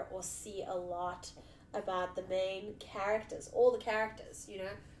hear or see a lot about the main characters, all the characters,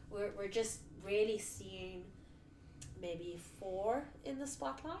 We're just really seeing maybe 4 in the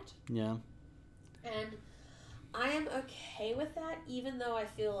spotlight. Yeah. And I am okay with that, even though I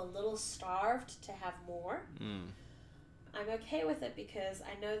feel a little starved to have more. I'm okay with it because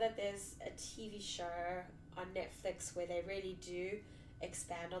I know that there's a TV show on Netflix where they really do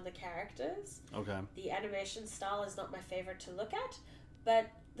expand on the characters. Okay. The animation style is not my favorite to look at, but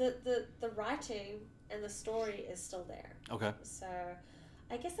the writing and the story is still there. Okay. So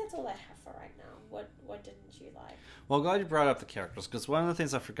I guess that's all I have for right now. What didn't you like? Well, glad you brought up the characters, because one of the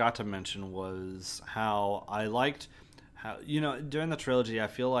things I forgot to mention was how I liked how, during the trilogy, I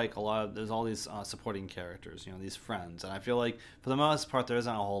feel like there's all these supporting characters, these friends, and I feel like for the most part there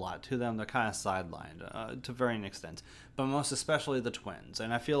isn't a whole lot to them. They're kind of sidelined to varying extents, but most especially the twins.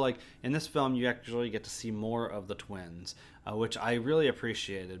 And I feel like in this film you actually get to see more of the twins, which I really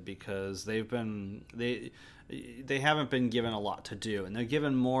appreciated, because they haven't been given a lot to do, and they're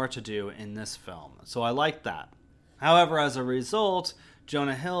given more to do in this film. So I like that. However, as a result,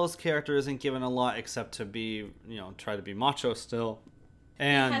 Jonah Hill's character isn't given a lot except to be, try to be macho still.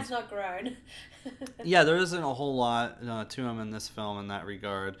 And he has not grown. yeah, there isn't a whole lot to him in this film in that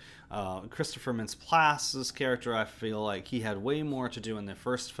regard. Christopher Mintz-Plass's character, I feel like he had way more to do in the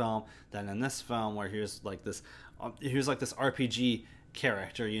first film than in this film, where he was like this RPG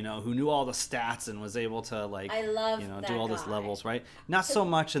character, who knew all the stats and was able to do all these levels, right? Not so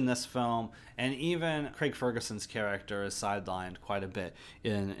much in this film, and even Craig Ferguson's character is sidelined quite a bit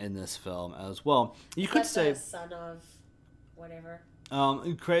in this film as well. You could say the son of whatever.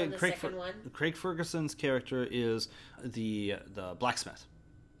 Craig Ferguson's character is the blacksmith.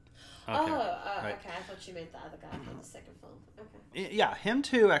 Okay. Right. Okay. I thought you meant the other guy from the second film. Okay. Yeah, him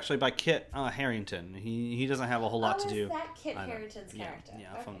too, actually, by Kit Harington. He doesn't have a whole lot to do. Is that Kit Harington's character?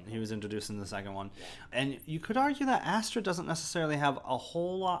 Yeah, okay. He was introduced in the second one. Yeah. And you could argue that Astra doesn't necessarily have a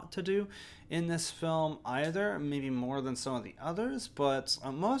whole lot to do in this film either, maybe more than some of the others, but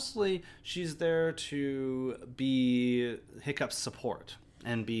mostly she's there to be Hiccup's support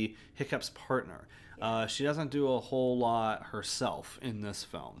and be Hiccup's partner. Yeah. She doesn't do a whole lot herself in this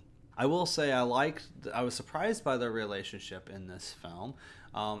film. I will say I was surprised by their relationship in this film,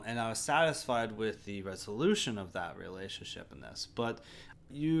 and I was satisfied with the resolution of that relationship in this. But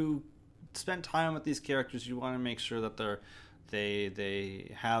you spend time with these characters, you want to make sure that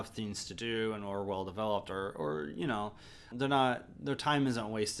they have things to do and are well developed, or their time isn't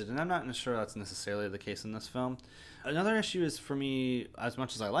wasted. And I'm not sure that's necessarily the case in this film. Another issue is, for me, as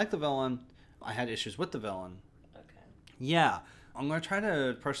much as I like the villain, I had issues with the villain. Okay. Yeah. I'm going to try to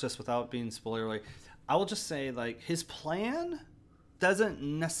approach this without being spoilery. I will just say, his plan doesn't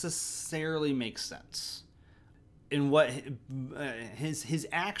necessarily make sense. In what his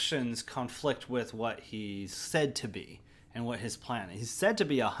actions conflict with what he's said to be and what his plan is. He's said to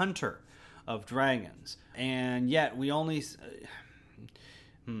be a hunter of dragons, and yet we only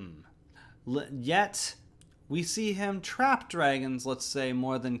yet we see him trap dragons, let's say,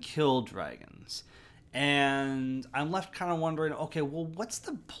 more than kill dragons. And I'm left kind of wondering, okay, well, what's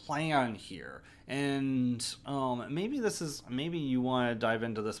the plan here? And maybe you want to dive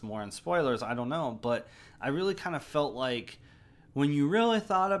into this more in spoilers, I don't know, but I really kind of felt like when you really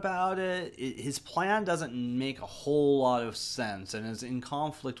thought about it, his plan doesn't make a whole lot of sense and is in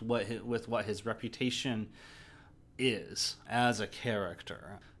conflict with what his reputation is as a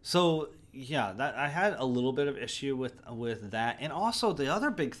character. So yeah, that I had a little bit of issue with that. And also the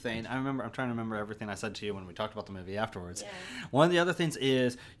other big thing, I'm trying to remember everything I said to you when we talked about the movie afterwards. Yeah. One of the other things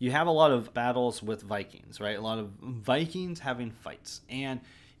is you have a lot of battles with Vikings, right? A lot of Vikings having fights. And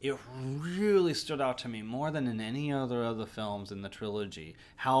it really stood out to me more than in any other of the films in the trilogy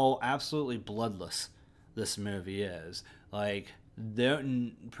how absolutely bloodless this movie is.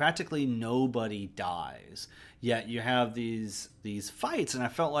 Practically nobody dies, yet you have these fights, and I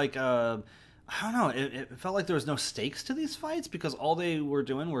felt like I don't know, it felt like there was no stakes to these fights, because all they were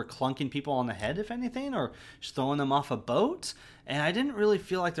doing were clunking people on the head, if anything, or just throwing them off a boat, and I didn't really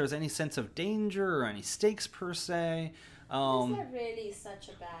feel like there was any sense of danger or any stakes per se. Is that really such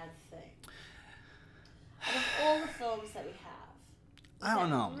a bad thing? Out of all the films that we have, I don't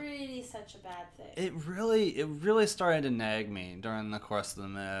know. Really such a bad thing? It really started to nag me during the course of the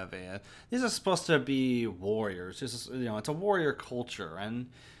movie. These are supposed to be warriors. It's a warrior culture, and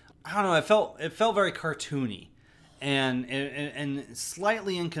I don't know. It felt very cartoony, and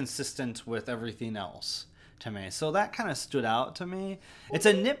slightly inconsistent with everything else to me. So that kind of stood out to me. It's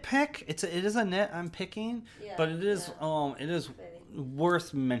a nitpick. It is a nit I'm picking, but it is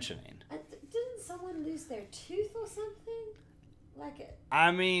worth mentioning. Didn't someone lose their tooth or something? Like it.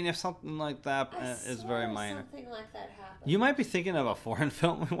 I mean, if something like that I is very minor. Something like that happened. You might be thinking of a foreign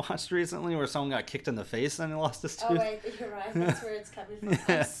film we watched recently where someone got kicked in the face and lost his tooth. Oh wait, you're right. That's where it's coming from.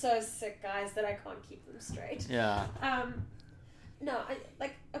 I'm so sick, guys, that I can't keep them straight. Yeah. No,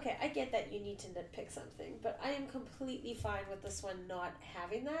 I get that you need to nitpick something, but I am completely fine with this one not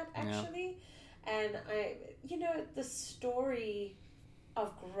having that, actually. Yeah. And the story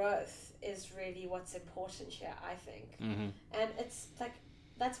of growth is really what's important here, I think. Mm-hmm. And it's like,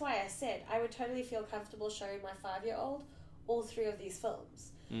 that's why I said I would totally feel comfortable showing my 5-year-old all 3 of these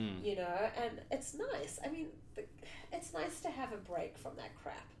films, and it's nice. I mean, it's nice to have a break from that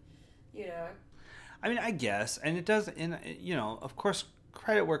crap, I mean, I guess, and it does, of course,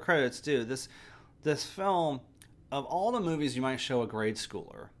 credit where credit's due. This film, of all the movies you might show a grade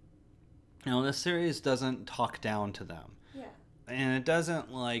schooler, this series doesn't talk down to them. Yeah. And it doesn't,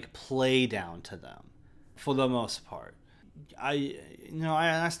 play down to them, for the most part. I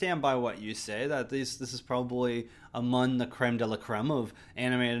stand by what you say, that this is probably among the creme de la creme of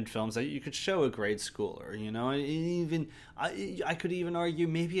animated films that you could show a grade schooler, I could even argue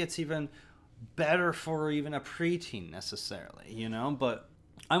maybe it's even better for even a preteen necessarily, but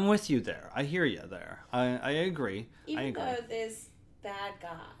I'm with you there. I hear you there. I agree. Even though there's bad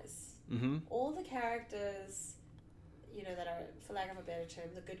guys, all the characters, that are, for lack of a better term,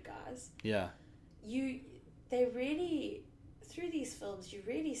 the good guys. Yeah. They really, through these films, you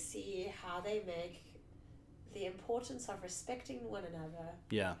really see how they make the importance of respecting one another.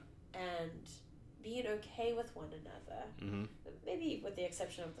 Yeah. And being okay with one another. Mm-hmm. Maybe with the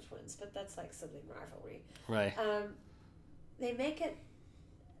exception of the twins, but that's like sibling rivalry. Right. They make it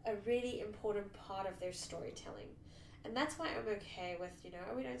a really important part of their storytelling. And that's why I'm okay with,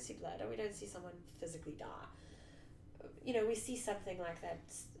 we don't see blood or we don't see someone physically die. We see something like that,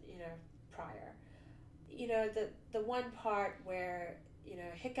 prior. The one part where,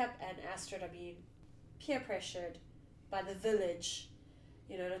 Hiccup and Astrid are being peer pressured by the village,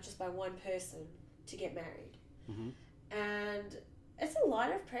 not just by one person, to get married. Mm-hmm. And it's a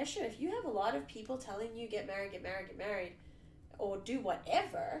lot of pressure. If you have a lot of people telling you get married, or do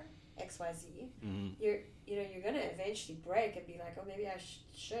whatever, XYZ, mm-hmm. you're going to eventually break and be like, oh, maybe I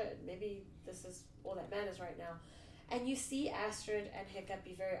should. Maybe this is all that matters right now. And you see Astrid and Hiccup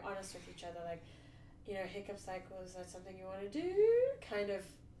be very honest with each other. Like, Hiccup's like, well, is that something you want to do? Kind of,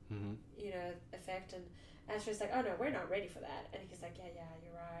 mm-hmm. Effect. And Astrid's like, oh, no, we're not ready for that. And he's like, yeah,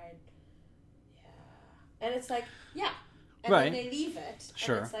 you're right. Yeah. And it's like, yeah. And right. then they leave it.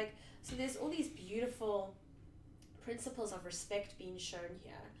 Sure. And it's like, so there's all these beautiful principles of respect being shown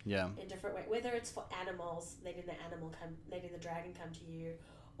here. Yeah. In different ways. Whether it's for animals, letting the dragon come to you,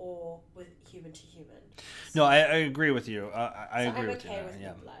 or with human to human. No, I agree with you. I agree with you. I'm okay with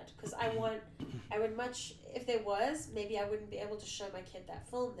the blood, because I would much, if there was, maybe I wouldn't be able to show my kid that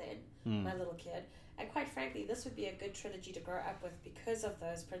film then, my little kid. And quite frankly, this would be a good trilogy to grow up with because of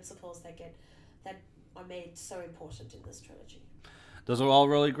those principles that are made so important in this trilogy. Those are all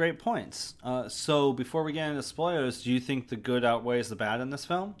really great points. So before we get into spoilers, do you think the good outweighs the bad in this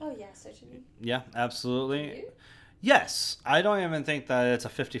film? Oh, yeah, certainly. Yeah, absolutely. Do you? Yes. I don't even think that it's a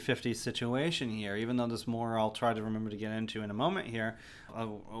 50-50 situation here, even though there's more I'll try to remember to get into in a moment here,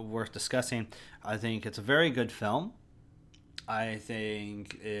 worth discussing. I think it's a very good film. I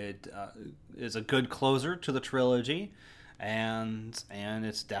think it is a good closer to the trilogy. And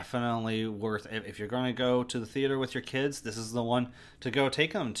it's definitely worth, if you're going to go to the theater with your kids, this is the one to go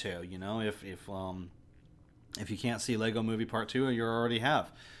take them to. If you can't see Lego Movie Part 2, you already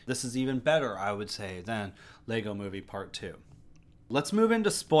have. This is even better, I would say, than Lego Movie Part 2. Let's move into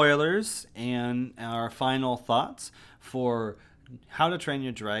spoilers and our final thoughts for How to Train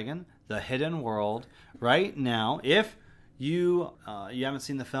Your Dragon, The Hidden World. Right now, if you haven't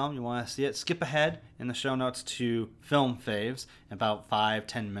seen the film, you want to see it, skip ahead in the show notes to Film Faves in about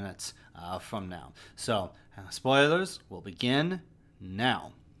 5-10 minutes from now. So, spoilers will begin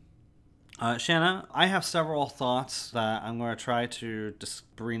now. Shanna, I have several thoughts that I'm going to try to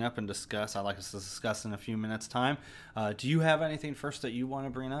bring up and discuss. I'd like us to discuss in a few minutes' time. Do you have anything first that you want to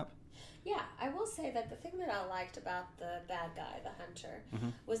bring up? Yeah, I will say that the thing that I liked about the bad guy, the hunter, mm-hmm.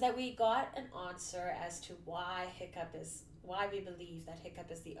 was that we got an answer as to why we believe that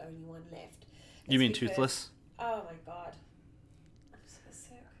Hiccup is the only one left. You mean Toothless? Oh my god. I'm so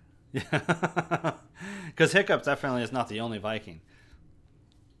sick. Yeah. Because Hiccup definitely is not the only Viking.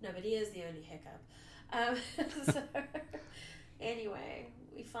 No, but he is the only Hiccup. So, anyway,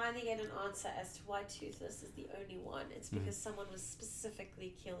 we finally get an answer as to why Toothless is the only one. It's because someone was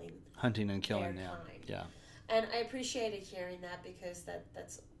specifically hunting and killing their kind. Yeah. And I appreciated hearing that, because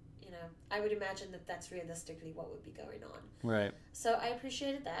that's I would imagine that that's realistically what would be going on. Right. So I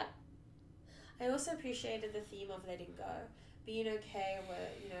appreciated that. I also appreciated the theme of letting go, being okay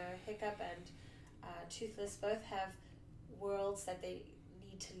where, Hiccup and Toothless both have worlds that they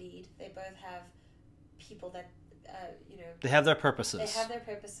need to lead. They both have people that, They have their purposes. They have their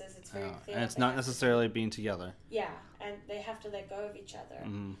purposes. It's very clear. And it's not necessarily being together. Yeah, and they have to let go of each other.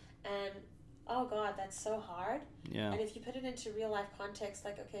 Mm-hmm. And, oh God, that's so hard. Yeah. And if you put it into real life context,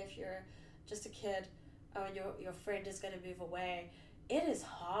 like, okay, if you're just a kid, and your friend is going to move away, it is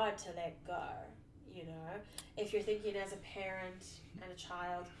hard to let go, If you're thinking as a parent and a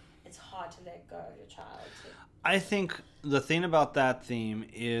child, it's hard to let go of your child. I think the thing about that theme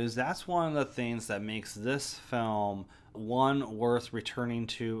is that's one of the things that makes this film one worth returning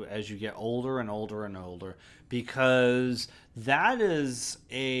to as you get older and older and older, because that is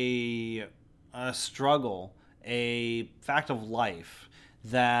a struggle, a fact of life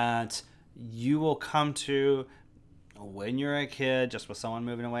that you will come to when you're a kid, just with someone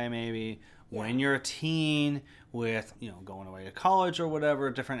moving away maybe, when you're a teen with, going away to college or whatever,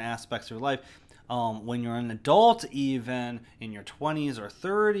 different aspects of your life. When you're an adult, even in your 20s or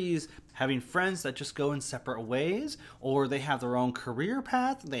 30s, having friends that just go in separate ways, or they have their own career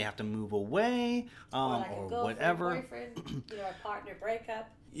path, they have to move away, or whatever. Boyfriend, a partner breakup.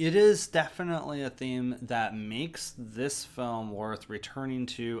 It is definitely a theme that makes this film worth returning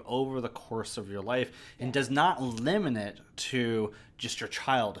to over the course of your life and does not limit it to just your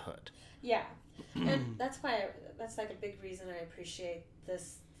childhood. Yeah, and that's like a big reason I appreciate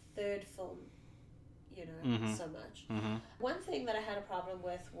this third film, so much. Mm-hmm. One thing that I had a problem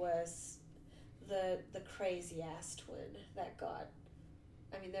with was the crazy ass twin that got.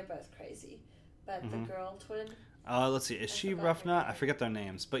 I mean, they're both crazy, but the girl twin. Let's see. Is she Rough Nut? I forget their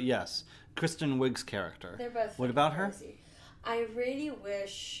names, but yes, Kristen Wiig's character. They're both. What about crazy. Her? I really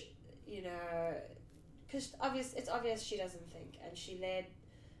wish, because it's obvious she doesn't think, and she led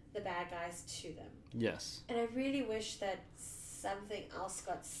the bad guys to them. Yes. And I really wish that something else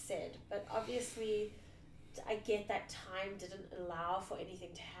got said, but obviously I get that time didn't allow for anything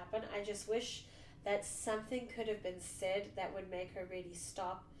to happen. I just wish that something could have been said that would make her really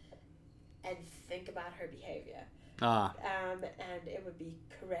stop and think about her behavior. And it would be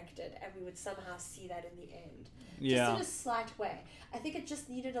corrected, and we would somehow see that in the end. Yeah. Just in a slight way. I think it just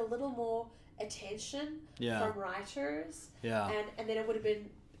needed a little more attention from writers. Yeah. And then it would have been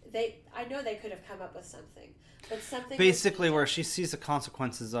I know they could have come up with something, but something basically where she sees the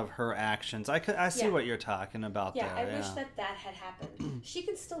consequences of her actions. I see what you're talking about there. I wish that had happened. She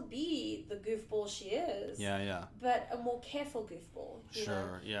can still be the goofball she is. Yeah. But a more careful goofball.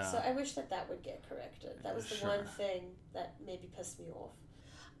 Sure, yeah. So I wish that would get corrected. That was the one thing that maybe pissed me off.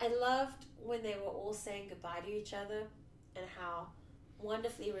 I loved when they were all saying goodbye to each other and how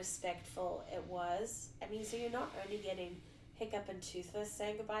wonderfully respectful it was. I mean, so you're not only getting Hiccup and Toothless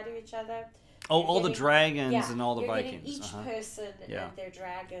saying goodbye to each other. Oh, all the dragons and all the Vikings. Each person and their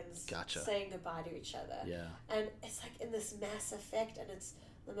dragons saying goodbye to each other. Yeah. And it's like in this mass effect, and it's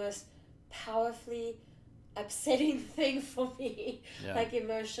the most powerfully upsetting thing for me. Like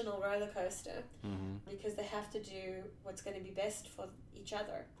emotional roller coaster. Mm-hmm. Because they have to do what's going to be best for each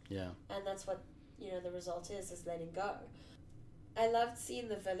other. Yeah. And that's what, the result is letting go. I loved seeing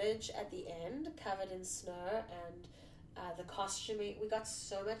the village at the end covered in snow, and the costuming. We got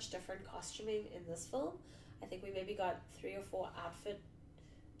so much different costuming in this film. I think we maybe got 3 or 4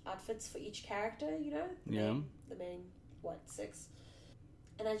 outfits for each character, the main 6.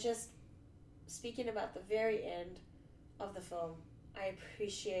 And I just, speaking about the very end of the film, I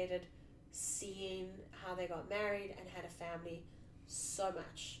appreciated seeing how they got married and had a family so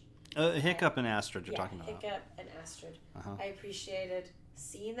much. Hiccup and Astrid you're talking about. Hiccup and Astrid. I appreciated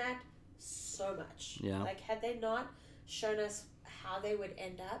seeing that so much. Yeah. Like, had they not shown us how they would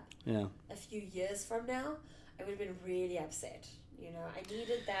end up a few years from now, I would have been really upset. I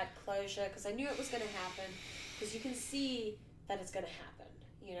needed that closure because I knew it was going to happen, because you can see that it's going to happen,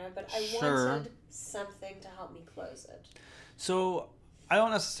 but I wanted something to help me close it. So I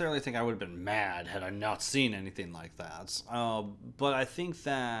don't necessarily think I would have been mad had I not seen anything like that. But I think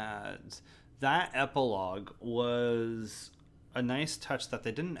that epilogue was a nice touch that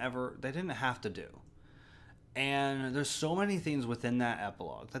they didn't have to do. And there's so many things within that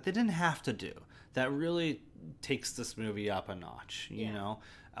epilogue that they didn't have to do that really takes this movie up a notch, you know?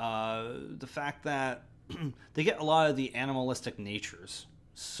 The fact that they get a lot of the animalistic natures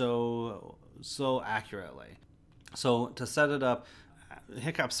so accurately. So to set it up,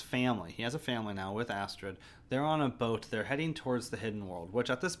 Hiccup's family, he has a family now with Astrid. They're on a boat. They're heading towards the hidden world, which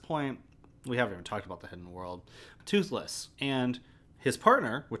at this point, we haven't even talked about the hidden world. Toothless and his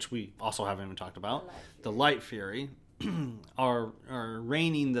partner, which we also haven't even talked about, the Light Fury, are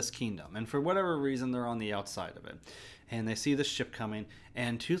reigning this kingdom. And for whatever reason, they're on the outside of it. And they see the ship coming,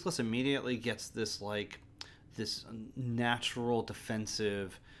 and Toothless immediately gets this natural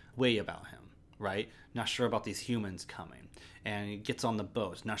defensive way about him, right? Not sure about these humans coming. And he gets on the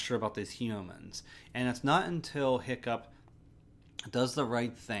boat, not sure about these humans. And it's not until Hiccup does the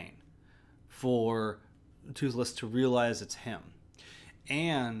right thing for Toothless to realize it's him.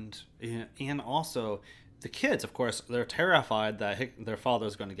 And also, the kids, of course, they're terrified that their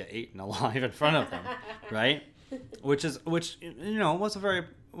father's going to get eaten alive in front of them, right? Which was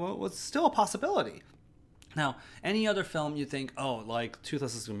still a possibility. Now, any other film, you think, oh, like,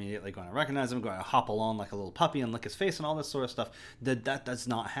 Toothless is immediately going to recognize him, going to hop along like a little puppy and lick his face and all this sort of stuff. That does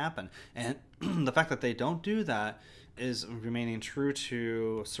not happen. And the fact that they don't do that is remaining true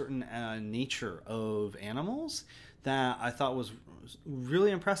to a certain nature of animals that I thought was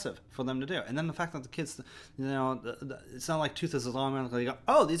really impressive for them to do. And then the fact that the kids, it's not like Toothless is automatically go,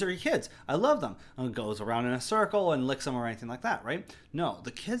 oh, these are your kids, I love them, and goes around in a circle and licks them or anything like that, right? No,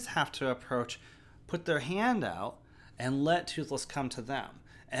 the kids have to put their hand out and let Toothless come to them.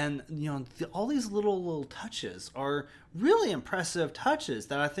 And, all these little touches are really impressive touches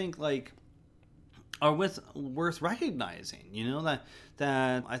that I think, like, are worth recognizing,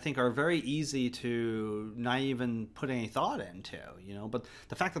 that I think are very easy to not even put any thought into, But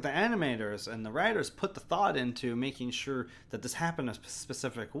the fact that the animators and the writers put the thought into making sure that this happened a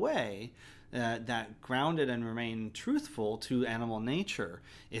specific way, that grounded and remained truthful to animal nature,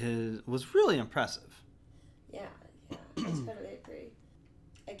 was really impressive. Yeah, I totally agree.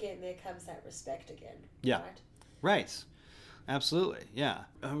 Again, there comes that respect again. Yeah, right. Absolutely, yeah.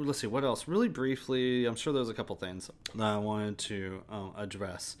 Let's see, what else? Really briefly, I'm sure there's a couple things that I wanted to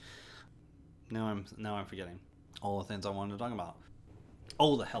address. Now I'm forgetting all the things I wanted to talk about.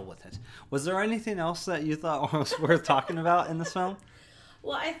 Oh, the hell with it. Was there anything else that you thought was worth talking about in this film?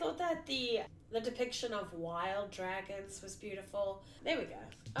 Well, I thought that the depiction of wild dragons was beautiful. There we go.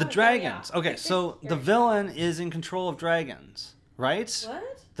 The dragons. Okay, so the villain is in control of dragons, right?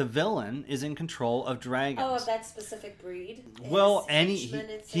 What? The villain is in control of dragons. Oh, of that specific breed? Well,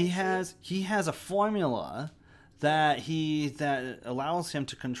 he has a formula that allows him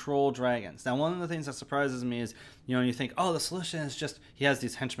to control dragons. Now, one of the things that surprises me is, you think, oh, the solution is just, he has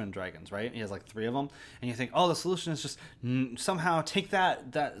these henchman dragons, right? He has like 3 of them. And you think, oh, the solution is just somehow take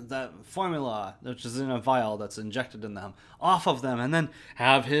that formula, which is in a vial that's injected in them, off of them, and then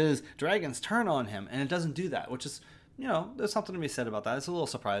have his dragons turn on him. And it doesn't do that, which is, there's something to be said about that. It's a little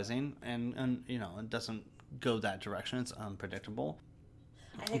surprising, and it doesn't go that direction. It's unpredictable.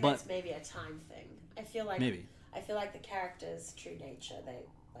 I think that's maybe a time thing. I feel like the character's true nature, they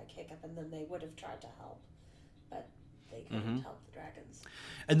like Hiccup, and then they would have tried to help, but they couldn't help the dragons.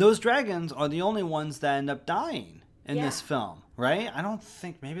 And those dragons are the only ones that end up dying in this film, right? I don't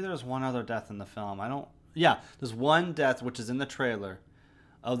think, maybe there's one other death in the film. There's one death, which is in the trailer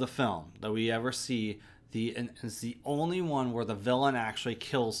of the film that we ever see. It's the only one where the villain actually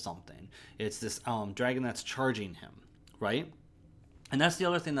kills something. It's this dragon that's charging him, right? And that's the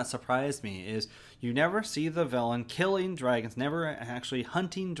other thing that surprised me, is you never see the villain killing dragons, never actually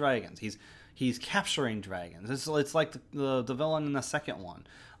hunting dragons. He's capturing dragons. It's like the villain in the second one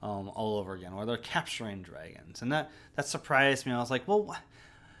all over again, where they're capturing dragons. And that surprised me. I was like, well,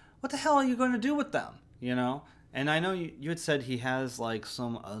 what the hell are you going to do with them, And I know you had said he has like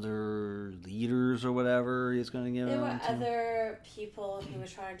some other leaders or whatever he's going to give them to. There were other people who were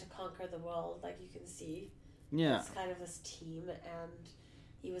trying to conquer the world, like you can see. Yeah. It's kind of this team, and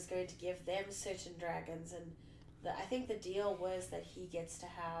he was going to give them certain dragons, and I think the deal was that he gets to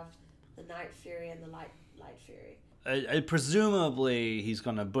have the Night Fury and the Light Fury. Presumably he's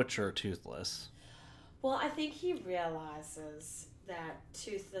going to butcher Toothless. Well, I think he realizes that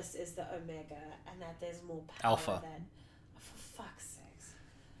Toothless is the Omega, and that there's more power Alpha. than... For fuck's sakes.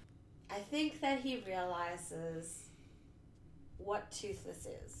 I think that he realizes what Toothless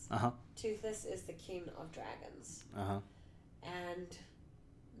is. Uh-huh. Toothless is the king of dragons. Uh-huh. And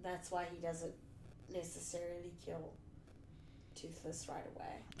that's why he doesn't necessarily kill Toothless right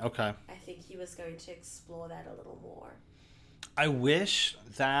away. Okay. I think he was going to explore that a little more. I wish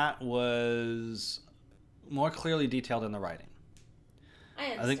that was more clearly detailed in the writing.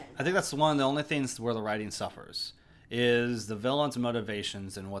 I understand. I think that's one of the only things where the writing suffers, is the villain's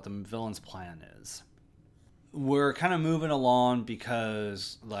motivations and what the villain's plan is. we're kind of moving along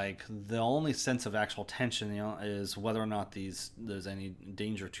because like the only sense of actual tension, is whether or not there's any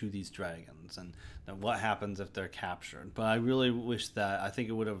danger to these dragons and what happens if they're captured. But I really wish that I think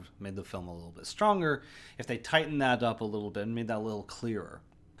it would have made the film a little bit stronger if they tightened that up a little bit and made that a little clearer.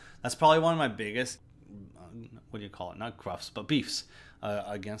 That's probably one of my biggest, what do you call it? Not gruffs, but beefs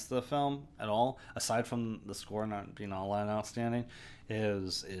against the film at all, aside from the score not being all that outstanding,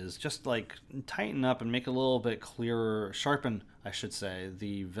 is just like tighten up and make it a little bit clearer, sharpen, I should say,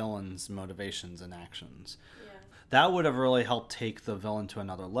 the villain's motivations and actions. Yeah. That would have really helped take the villain to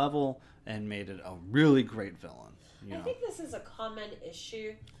another level and made it a really great villain. I think this is a common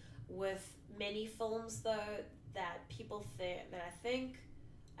issue with many films, though, that people think, that I think,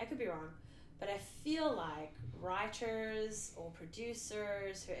 I could be wrong, but I feel like writers or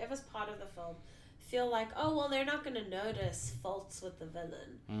producers, whoever's part of the film, feel like, oh, well, they're not going to notice faults with the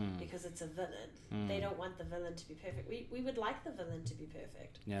villain because it's a villain. They don't want the villain to be perfect. We would like the villain to be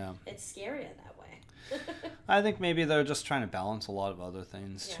perfect. Yeah. It's scarier that way. I think maybe they're just trying to balance a lot of other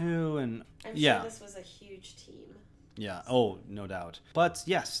things too. And I'm sure this was a huge team. Yeah, oh, no doubt. But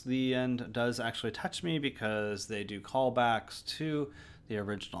yes, the end does actually touch me because they do callbacks to the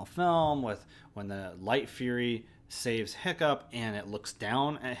original film with when the Light Fury saves Hiccup and it looks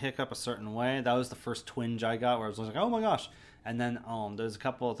down at Hiccup a certain way. That was the first twinge I got where I was like, oh my gosh. And then there's a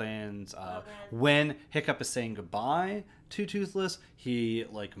couple of things. When Hiccup is saying goodbye to Toothless, he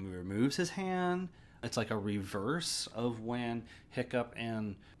like removes his hand. It's like a reverse of when Hiccup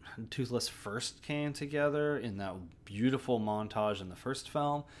and Toothless first came together in that beautiful montage in the first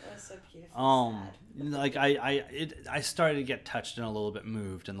film. That was so beautiful. Like I started to get touched and a little bit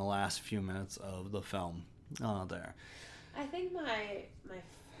moved in the last few minutes of the film. There. I think my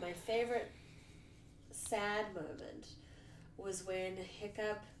favorite sad moment was when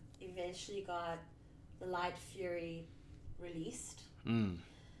Hiccup eventually got the Light Fury released and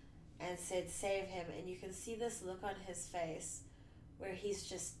said save him, and you can see this look on his face where he's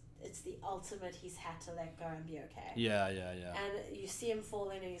just, it's the ultimate, he's had to let go and be okay. Yeah. And you see him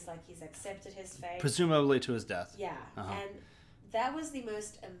falling and he's like, he's accepted his fate. Presumably to his death. Yeah. And that was the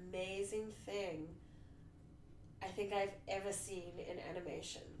most amazing thing I think I've ever seen in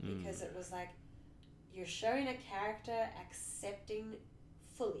animation, because it was like, you're showing a character accepting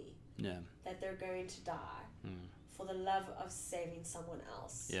fully that they're going to die for the love of saving someone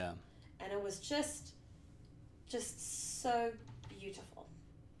else. Yeah. And it was just so beautiful.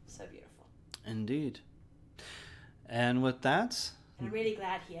 So beautiful. Indeed. And with that... And I'm really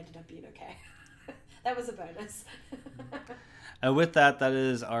glad he ended up being okay. That was a bonus. And with that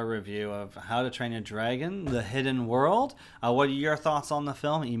is our review of How to Train Your Dragon, The Hidden World. What are your thoughts on the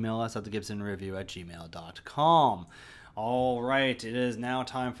film? Email us at thegibsonreview@gmail.com. All right, it is now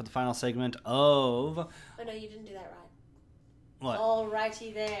time for the final segment of... Oh, no, you didn't do that right. What? All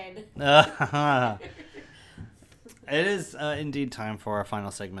righty then. It is indeed time for our final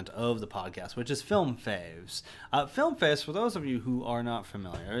segment of the podcast, which is Film Faves. Film Faves, for those of you who are not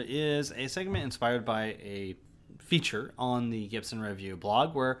familiar, is a segment inspired by a feature on the Gibson Review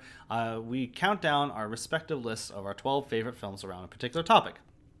blog where we count down our respective lists of our 12 favorite films around a particular topic.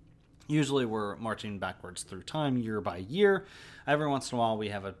 Usually we're marching backwards through time year by year. Every once in a while we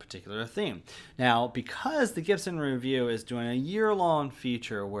have a particular theme. Now, because the Gibson Review is doing a year-long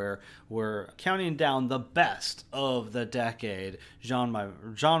feature where we're counting down the best of the decade,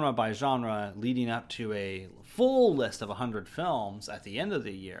 genre by genre, leading up to a full list of 100 films at the end of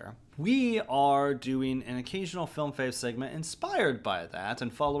the year, we are doing an occasional Film Fave segment inspired by that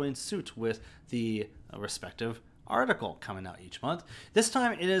and following suit with the respective article coming out each month. This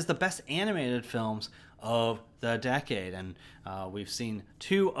time it is the best animated films of the decade, and we've seen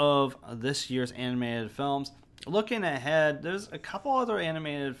 2 of this year's animated films. Looking ahead, there's a couple other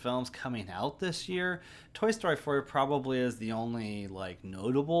animated films coming out this year. Toy Story 4 probably is the only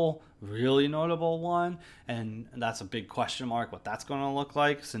really notable one, and that's a big question mark what that's going to look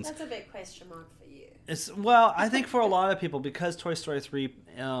like. Since that's a big question mark for you. Well, I think for a lot of people, because Toy Story 3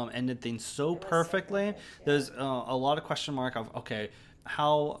 ended things so perfectly, there's a lot of question mark of, okay,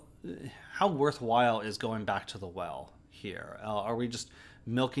 how worthwhile is going back to the well here? Are we just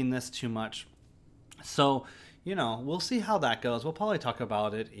milking this too much? So, we'll see how that goes. We'll probably talk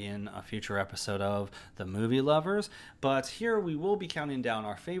about it in a future episode of The Movie Lovers. But here we will be counting down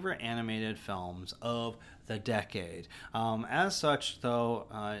our favorite animated films of the decade. As such, though,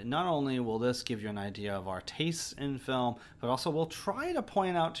 not only will this give you an idea of our tastes in film, but also we'll try to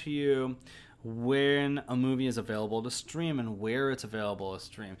point out to you when a movie is available to stream and where it's available to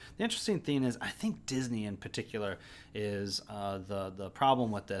stream. The interesting thing is, I think Disney in particular is the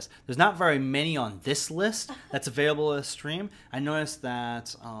problem with this. There's not very many on this list that's available to stream. I noticed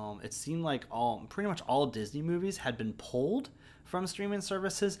that it seemed like pretty much all Disney movies had been pulled from streaming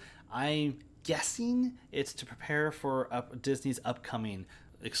services. I'm guessing it's to prepare for Disney's upcoming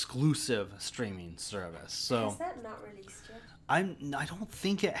exclusive streaming service. So is that not released yet? I don't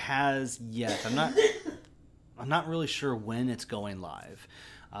think it has yet. I'm not really sure when it's going live.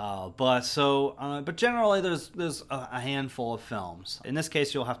 But generally there's a handful of films. In this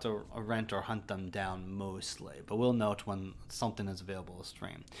case, you'll have to rent or hunt them down mostly, but we'll note when something is available to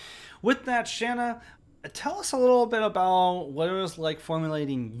stream. With that, Shanna, tell us a little bit about what it was like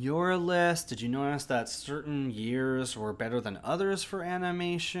formulating your list. Did you notice that certain years were better than others for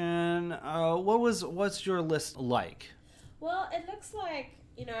animation? What's your list like? Well, it looks like,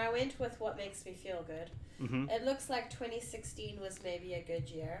 I went with what makes me feel good. Mm-hmm. It looks like 2016 was maybe a good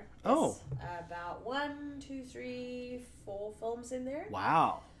year. Oh. There's about 1, 2, 3, 4 films in there.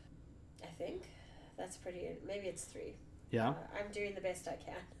 Wow. I think. That's pretty, maybe it's 3. Yeah. I'm doing the best I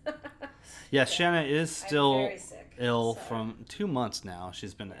can. Yeah, Shanna is still very sick, ill from 2 months now.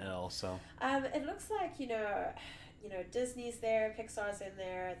 She's been ill, so. It looks like, Disney's there, Pixar's in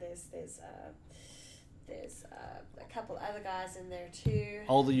there, there's a couple other guys in there too.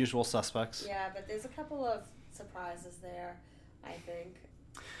 All the usual suspects. Yeah, but there's a couple of surprises there, I think.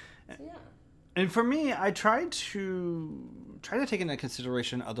 So, yeah. And for me, I tried to take into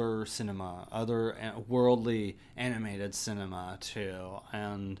consideration other cinema, other worldly animated cinema too.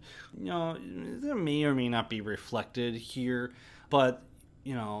 And, there may or may not be reflected here, but,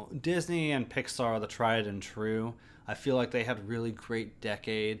 Disney and Pixar are the tried and true. I feel like they had a really great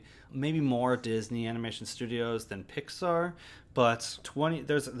decade, maybe more Disney animation studios than Pixar, but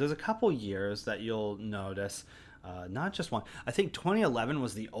there's a couple years that you'll notice, not just one. I think 2011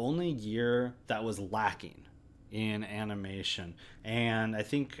 was the only year that was lacking in animation, and I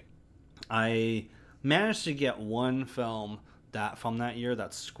think I managed to get one film from that year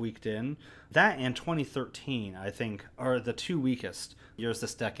that squeaked in. That and 2013, I think, are the two weakest years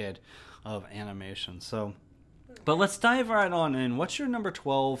this decade of animation. So. But let's dive right on in. What's your number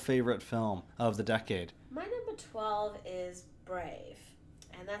 12 favorite film of the decade? My number 12 is Brave,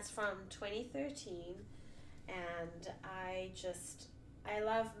 and that's from 2013. And I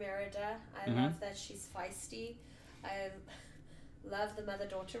love Merida. I love that she's feisty. I love the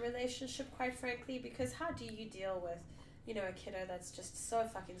mother-daughter relationship, quite frankly, because how do you deal with, a kiddo that's just so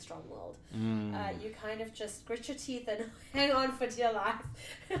fucking strong-willed? You kind of just grit your teeth and hang on for dear life.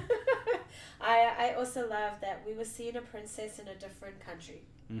 I also love that we were seeing a princess in a different country.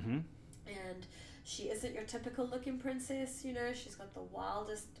 Mm-hmm. And she isn't your typical looking princess, she's got the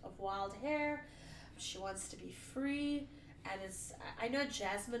wildest of wild hair. She wants to be free. And I know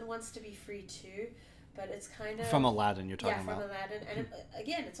Jasmine wants to be free too, but it's kind of... From Aladdin you're talking about. Yeah, from Aladdin. And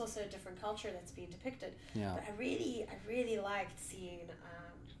again, it's also a different culture that's being depicted. Yeah. But I really liked seeing,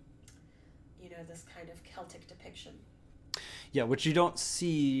 this kind of Celtic depiction. Yeah, which you don't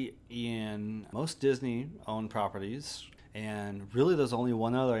see in most Disney-owned properties. And really there's only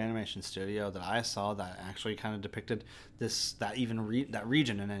one other animation studio that I saw that actually kind of depicted that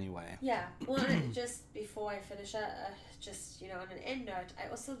region in any way. Yeah. Well, just before I finish, on an end note, I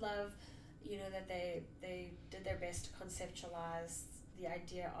also love, that they did their best to conceptualize the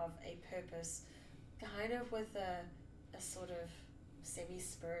idea of a purpose, kind of with a sort of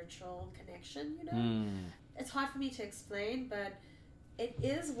semi-spiritual connection, It's hard for me to explain, but it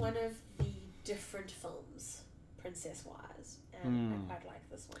is one of the different films, princess-wise, and I quite like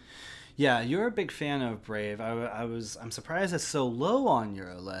this one. Yeah, you're a big fan of Brave. I'm surprised it's so low on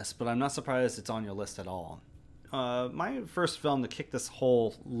your list, but I'm not surprised it's on your list at all. My first film to kick this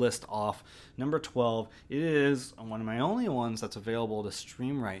whole list off, number 12, it is one of my only ones that's available to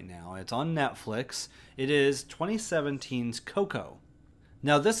stream right now. It's on Netflix. It is 2017's Coco.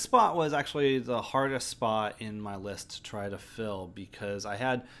 Now, this spot was actually the hardest spot in my list to try to fill because I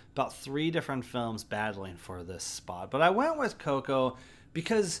had about 3 different films battling for this spot. But I went with Coco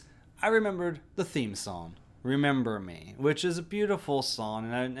because I remembered the theme song, Remember Me, which is a beautiful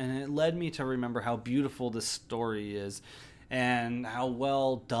song, and it led me to remember how beautiful this story is and how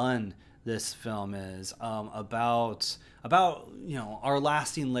well done this film is, about our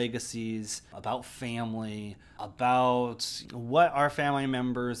lasting legacies, about family, about what our family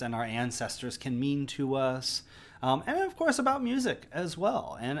members and our ancestors can mean to us, and of course about music as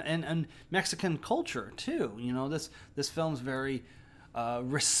well, and Mexican culture too. This film's very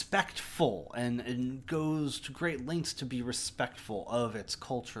respectful and goes to great lengths to be respectful of its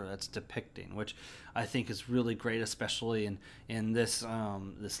culture that's depicting, which I think is really great, especially in this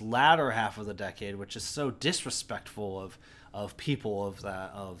this latter half of the decade, which is so disrespectful of people of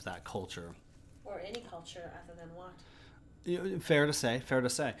that culture. Or any culture other than what? Fair to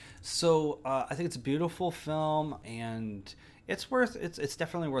say. So I think it's a beautiful film, and it's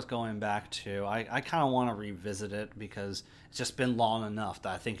definitely worth going back to. I kind of want to revisit it because it's just been long enough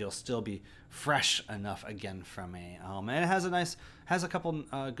that I think it'll still be fresh enough again for me. And it has a couple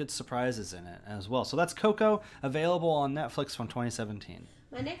good surprises in it as well. So that's Coco, available on Netflix from 2017.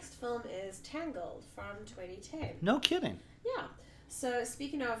 My next film is Tangled from 2010. No kidding. Yeah. So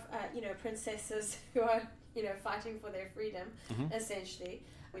speaking of princesses who are fighting for their freedom, essentially,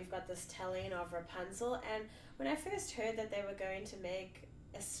 we've got this telling of Rapunzel. And when I first heard that they were going to make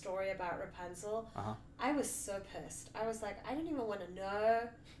a story about Rapunzel, I was so pissed. I was like, I don't even want to know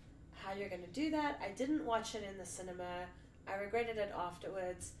how you're going to do that. I didn't watch it in the cinema. I regretted it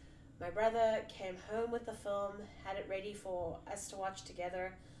afterwards. My brother came home with the film, had it ready for us to watch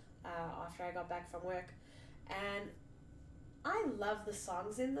together after I got back from work. And I love the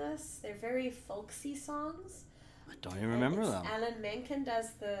songs in this. They're very folksy songs. I don't even remember them. Alan Menken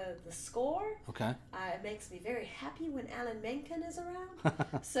does the score. Okay. It makes me very happy when Alan Menken is around.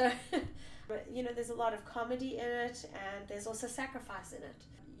 So, but, there's a lot of comedy in it, and there's also sacrifice in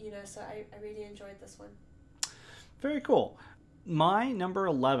it. So I really enjoyed this one. Very cool. My number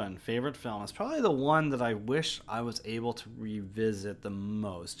 11 favorite film is probably the one that I wish I was able to revisit the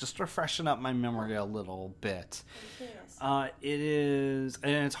most, just to freshen up my memory a little bit. It is,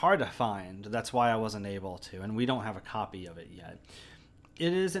 and it's hard to find. That's why I wasn't able to, and we don't have a copy of it yet.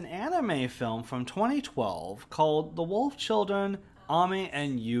 It is an anime film from 2012 called The Wolf Children, Ame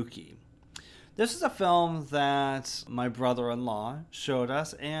and Yuki. This is a film that my brother-in-law showed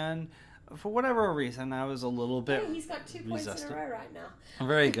us, and for whatever reason, I was a little bit he's got 2 points in a row right now.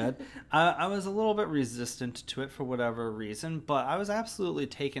 Very good. I was a little bit resistant to it for whatever reason, but I was absolutely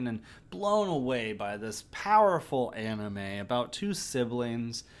taken and blown away by this powerful anime about two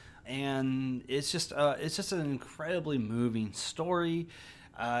siblings, and it's just an incredibly moving story.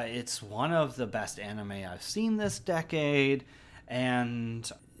 It's one of the best anime I've seen this decade,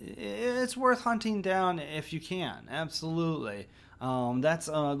 and it's worth hunting down if you can. Absolutely. That's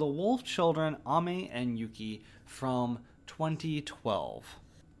The Wolf Children, Ame and Yuki from 2012.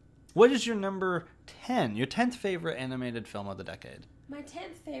 What is your number 10, your 10th favorite animated film of the decade? My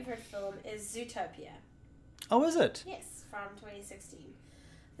 10th favorite film is Zootopia. Oh, is it? Yes, from 2016.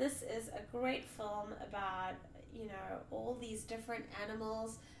 This is a great film about, all these different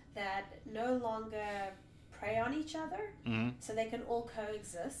animals that no longer prey on each other, so they can all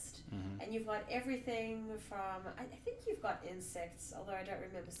coexist. And you've got everything from, I think you've got insects, although I don't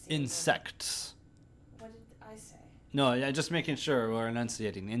remember seeing Insects. them. What did I say? No, yeah, just making sure we're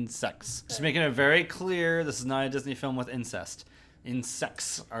enunciating insects. Just making it very clear this is not a Disney film with incest.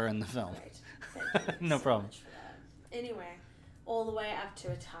 Insects are in the film. Great. Thank you No so problem. much for that. Anyway, all the way up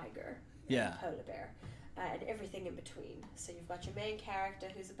to a tiger and a polar bear. And everything in between. So you've got your main character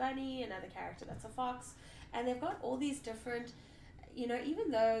who's a bunny, another character that's a fox, and they've got all these different, even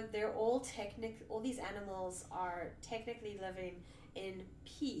though they're all these animals are technically living in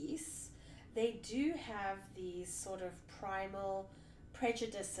peace, they do have these sort of primal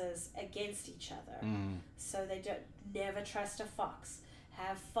prejudices against each other. So they never trust a fox,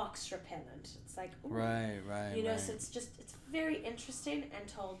 have fox repellent. It's like, ooh. Right. So it's very interesting and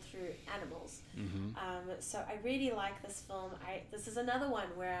told through animals. So I really like this film. This is another one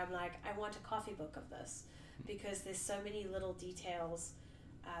where I'm like, I want a coffee book of this, because there's so many little details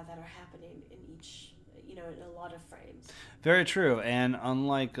that are happening in each, in a lot of frames. Very true. And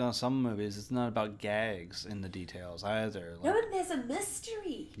unlike some movies, it's not about gags in the details either. No, and there's a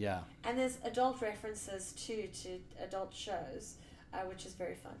mystery. Yeah. And there's adult references too to adult shows. Which is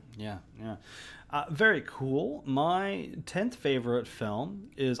very fun. Yeah. Very cool. My 10th favorite film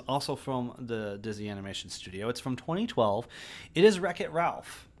is also from the Disney Animation Studio. It's from 2012. It is Wreck-It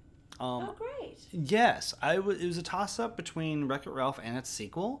Ralph. Oh, great. Yes. It was a toss-up between Wreck-It Ralph and its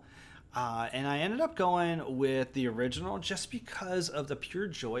sequel. And I ended up going with the original just because of the pure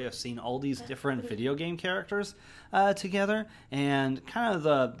joy of seeing all these different video game characters together, and kind of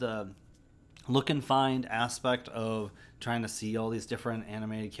the look and find aspect of trying to see all these different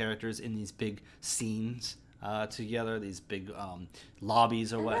animated characters in these big scenes together, these big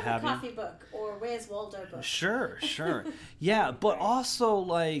lobbies or what have you. Coffee book or Where's Waldo book. Sure. Yeah, but also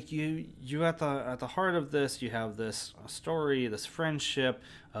like you at the heart of this, you have this story, this friendship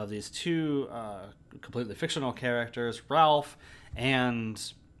of these two completely fictional characters, Ralph And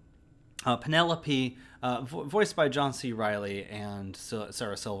Penelope, voiced by John C. Reilly and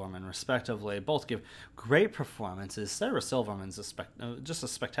Sarah Silverman, respectively, both give great performances. Sarah Silverman's just a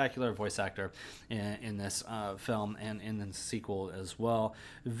spectacular voice actor in this film and in the sequel as well.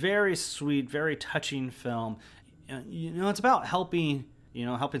 Very sweet, very touching film. It's about helping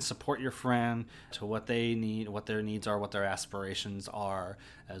support your friend to what they need, what their needs are, what their aspirations are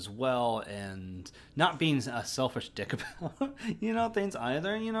as well, and not being a selfish dick about, things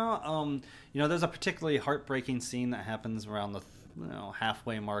either. There's a particularly heartbreaking scene that happens around the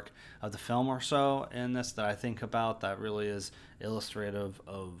halfway mark of the film or so in this that I think about that really is illustrative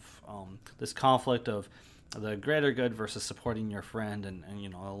of this conflict of the greater good versus supporting your friend, and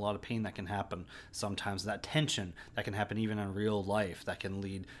a lot of pain that can happen sometimes, that tension that can happen even in real life that can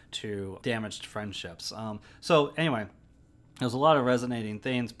lead to damaged friendships. So anyway, there's a lot of resonating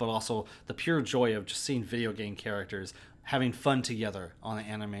themes, but also the pure joy of just seeing video game characters having fun together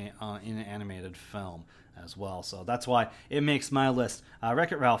in an animated film as well. So that's why it makes my list.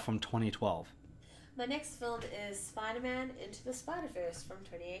 Wreck-It Ralph from 2012. My next film is Spider-Man Into the Spider-Verse from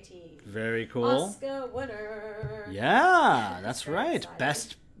 2018. Very cool. Oscar winner. Yeah, that's right.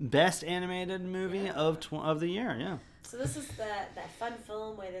 Exciting. Best animated movie of the year. Yeah. So this is that fun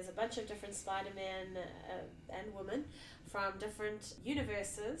film where there's a bunch of different Spider-Man and women from different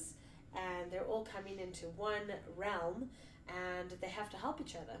universes, and they're all coming into one realm, and they have to help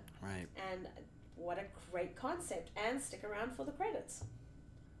each other. Right. And what a great concept! And stick around for the credits.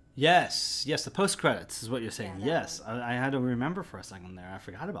 Yes, the post-credits is what you're saying. Yeah, yes, I had to remember for a second there. I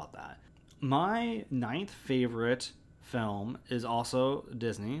forgot about that. My 9th favorite film is also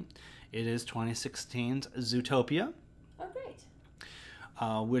Disney. It is 2016's Zootopia. Oh, great.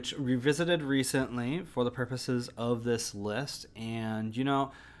 Which revisited recently for the purposes of this list. And,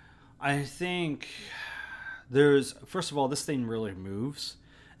 I think first of all, this thing really moves.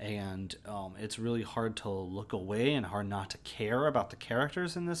 And it's really hard to look away and hard not to care about the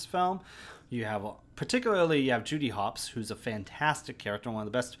characters in this film. You have Judy Hopps, who's a fantastic character, one of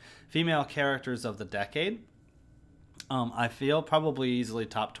the best female characters of the decade. I feel probably easily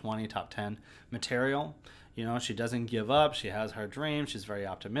top 20, top 10 material. She doesn't give up. She has her dreams. She's very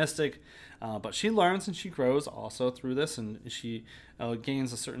optimistic. But she learns and she grows also through this, and she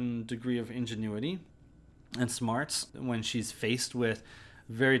gains a certain degree of ingenuity and smarts when she's faced with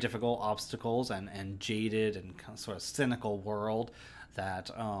very difficult obstacles and jaded and sort of cynical world that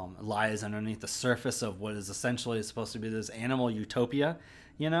lies underneath the surface of what is essentially supposed to be this animal utopia,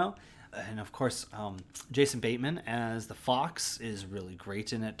 And of course, Jason Bateman as the fox is really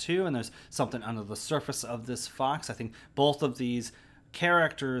great in it too, and there's something under the surface of this fox. I think both of these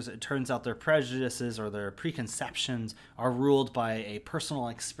characters, it turns out their prejudices or their preconceptions are ruled by a personal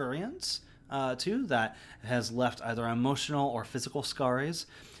experience too, that has left either emotional or physical scars.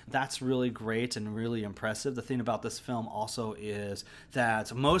 That's really great and really impressive. The thing about this film also is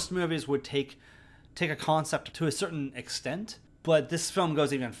that most movies would take a concept to a certain extent, but this film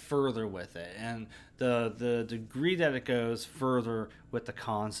goes even further with it, and the degree that it goes further with the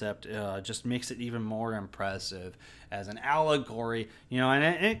concept just makes it even more impressive as an allegory.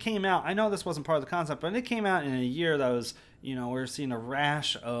 And it came out, I know this wasn't part of the concept, but it came out in a year that was, we're seeing a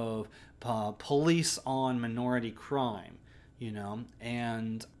rash of police on minority crime,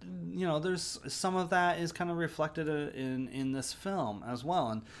 and there's some of that is kind of reflected in this film as well,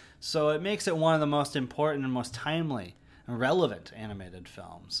 and so it makes it one of the most important and most timely and relevant animated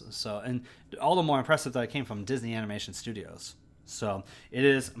films. So, and all the more impressive that it came from Disney Animation Studios. So it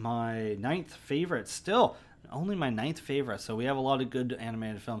is my 9th favorite, still only my 9th favorite. So we have a lot of good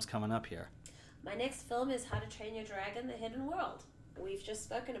animated films coming up here. My next film is How to Train Your Dragon: The Hidden World. We've just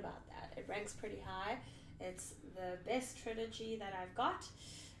spoken about that. It ranks pretty high. It's the best trilogy that I've got.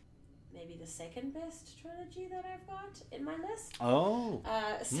 Maybe the second best trilogy that I've got in my list. Oh.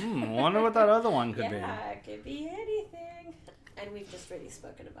 Wonder what that other one could be. Yeah, it could be anything. And we've just really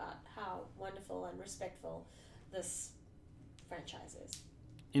spoken about how wonderful and respectful this franchise is.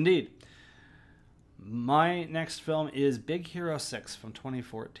 Indeed. My next film is Big Hero 6 from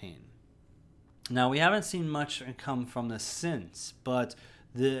 2014. Now, we haven't seen much come from this since, but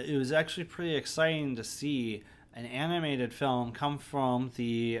it was actually pretty exciting to see an animated film come from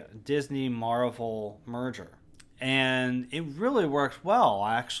the Disney-Marvel merger. And it really worked well,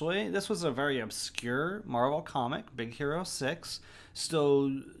 actually. This was a very obscure Marvel comic, Big Hero 6.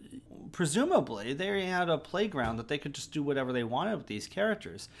 So, presumably, they had a playground that they could just do whatever they wanted with these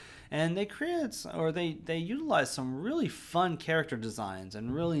characters. And they they utilized some really fun character designs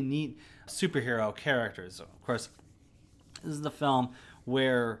and really neat superhero characters. Of course, this is the film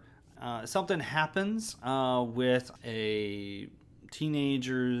where something happens with a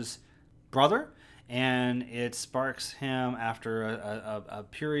teenager's brother, and it sparks him after a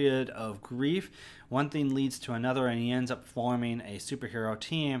period of grief. One thing leads to another, and he ends up forming a superhero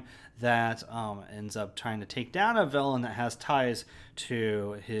team that ends up trying to take down a villain that has ties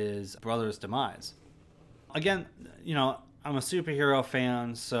to his brother's demise. Again, I'm a superhero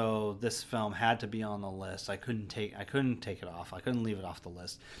fan, so this film had to be on the list. I couldn't take it off. I couldn't leave it off the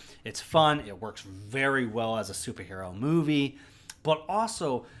list. It's fun. It works very well as a superhero movie, but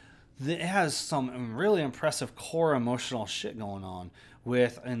also it has some really impressive core emotional shit going on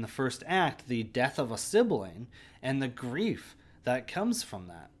with, in the first act, the death of a sibling and the grief that comes from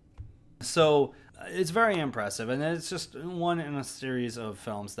that. So it's very impressive, and it's just one in a series of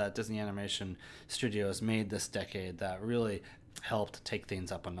films that Disney Animation Studios made this decade that really helped take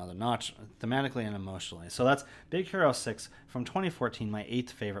things up another notch thematically and emotionally. So that's Big Hero 6 from 2014, my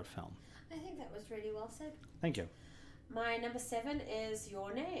 8th favorite film. I think that was really well said. Thank you. My number 7 is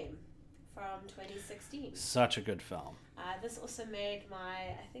Your Name from 2016. Such a good film. This also made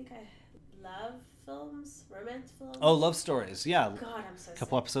I love films, romance films. Oh, love stories. Yeah. God, I'm so A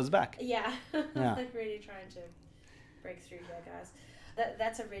couple episodes back. Yeah. Yeah. I'm really trying to break through here, guys.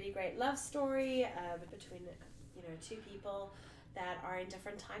 That's a really great love story between two people that are in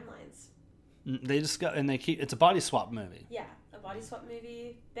different timelines. They just got, and they keep, it's a body swap movie. Yeah, a body swap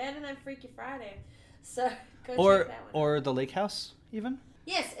movie, better than Freaky Friday. So go check that one. Or The Lake House, even.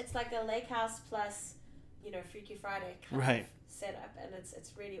 Yes, it's like a lake house plus, Freaky Friday kind of setup, and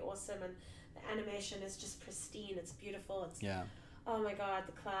it's really awesome, and the animation is just pristine. It's beautiful. It's oh my god,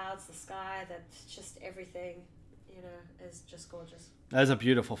 the clouds, the sky, that's just everything, is just gorgeous. That is a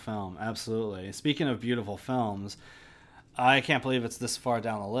beautiful film, absolutely. Speaking of beautiful films, I can't believe it's this far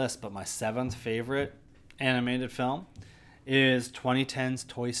down the list, but my 7th favorite animated film is 2010's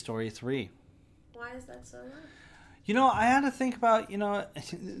Toy Story 3. Why is that so hard? I had to think about,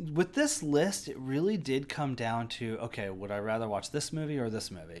 with this list, it really did come down to, okay, would I rather watch this movie or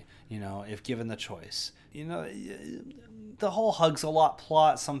this movie, if given the choice. The whole Hugs a Lot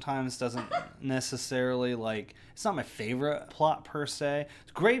plot sometimes doesn't necessarily, it's not my favorite plot per se.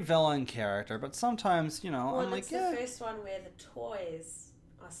 It's a great villain character, but sometimes, I'm like, it's the first one where the toys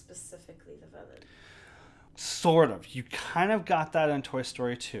are specifically the villain. Sort of. You kind of got that in Toy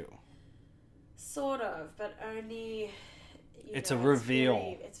Story 2. Sort of, but only. It's a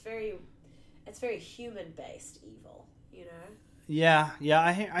reveal. It's very human-based evil, Yeah,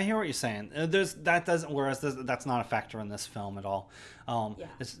 I hear what you're saying. Whereas that's not a factor in this film at all.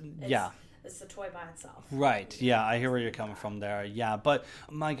 It's the toy by itself. Right. Yeah, I hear where you're coming from there. Yeah, but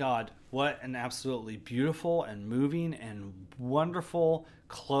my God, what an absolutely beautiful and moving and wonderful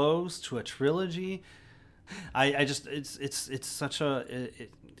close to a trilogy. It's such a.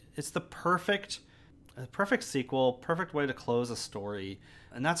 It's the perfect sequel, perfect way to close a story.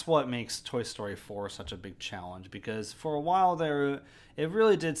 And that's what makes Toy Story 4 such a big challenge, because for a while there, it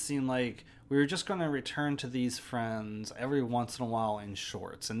really did seem like we were just going to return to these friends every once in a while in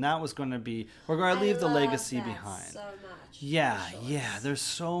shorts. And that was going to be, we're going to leave the legacy behind. So much. Yeah. There's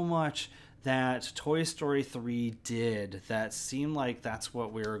so much that Toy Story 3 did that seemed like that's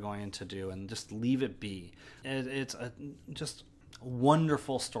what we were going to do and just leave it be. It's just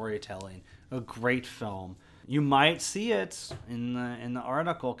wonderful storytelling, a great film. You might see it in the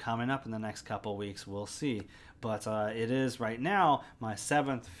article coming up in the next couple weeks. We'll see, but it is right now my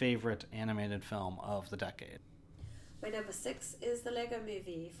 7th favorite animated film of the decade. My number 6 is the Lego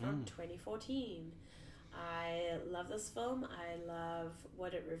Movie from 2014. I love this film. I love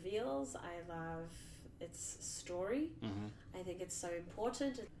what it reveals. I love its story. I think it's so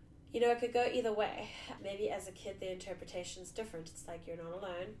important. It could go either way. Maybe as a kid, the interpretation's different. It's like you're not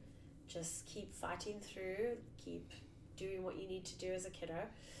alone. Just keep fighting through. Keep doing what you need to do as a kiddo.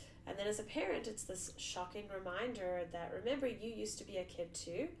 And then as a parent, it's this shocking reminder that, remember, you used to be a kid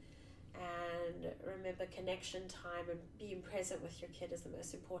too. And remember, connection time and being present with your kid is the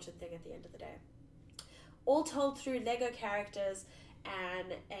most important thing at the end of the day. All told through Lego characters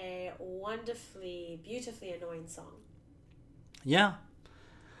and a wonderfully, beautifully annoying song. Yeah,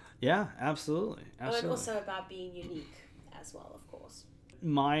 absolutely. And also about being unique as well, of course.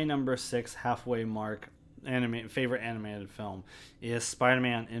 My number 6 halfway mark favorite animated film is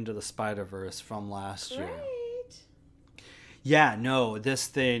Spider-Man Into the Spider-Verse from last year. Yeah, no, this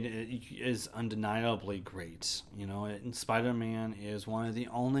thing is undeniably great. Spider-Man is one of the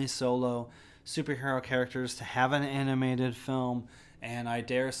only solo superhero characters to have an animated film, and I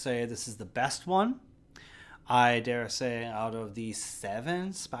dare say this is the best one. I dare say out of the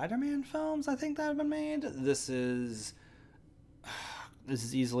 7 Spider-Man films I think that have been made, this is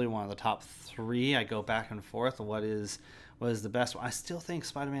easily one of the top 3. I go back and forth. What is was the best one. I still think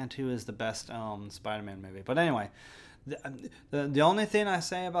Spider-Man 2 is the best Spider-Man movie. But anyway, the only thing I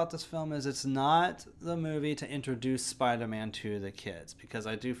say about this film is it's not the movie to introduce Spider-Man to the kids, because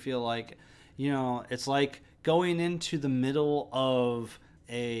I do feel like, it's like going into the middle of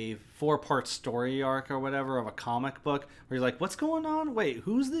a 4-part story arc or whatever of a comic book where you're like, what's going on? Wait,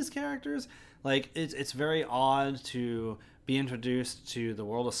 who's these characters? Like, it's very odd to be introduced to the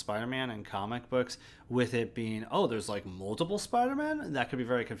world of Spider-Man and comic books with it being, there's like multiple Spider-Man? That could be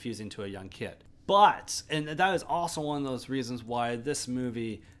very confusing to a young kid. But, and that is also one of those reasons why this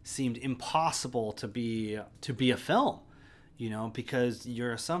movie seemed impossible to be a film, because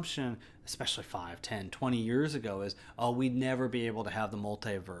your assumption, especially 5, 10, 20 years ago, is, we'd never be able to have the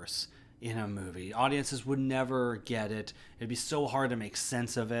multiverse in a movie. Audiences would never get it. It'd be so hard to make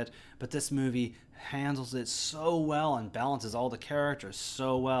sense of it. But this movie handles it so well and balances all the characters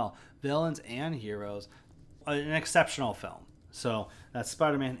so well. Villains and heroes. An exceptional film. So that's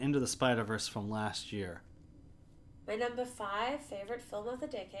Spider-Man Into the Spider-Verse from last year. My number 5 favorite film of the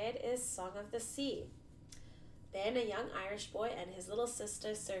decade is Song of the Sea. Ben, a young Irish boy, and his little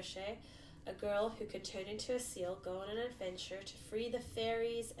sister Saoirse, a girl who could turn into a seal, go on an adventure to free the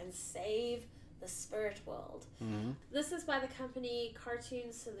fairies and save the spirit world. Mm-hmm. This is by the company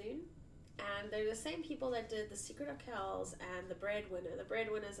Cartoon Saloon, and they're the same people that did The Secret of Kells and The Breadwinner. The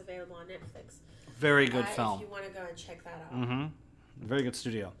Breadwinner is available on Netflix. Very good film. If you want to go and check that out. Mm-hmm. Very good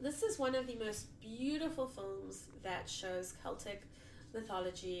studio. This is one of the most beautiful films that shows Celtic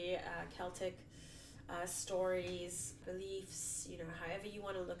mythology, Celtic stories, beliefs, however you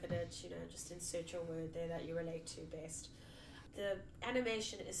want to look at it, just insert your word there that you relate to best. The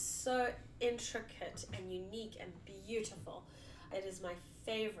animation is so intricate and unique and beautiful. It is my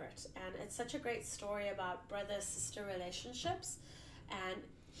favorite, and it's such a great story about brother-sister relationships and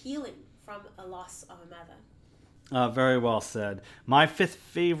healing from a loss of a mother. Very well said. My 5th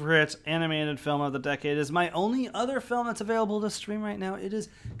favorite animated film of the decade is my only other film that's available to stream right now. It is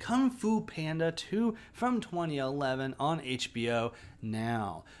Kung Fu Panda 2 from 2011 on HBO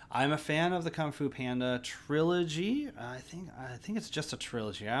Now. I'm a fan of the Kung Fu Panda trilogy. I think it's just a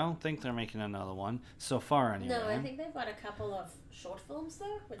trilogy. I don't think they're making another one so far anyway. No, I think they've got a couple of short films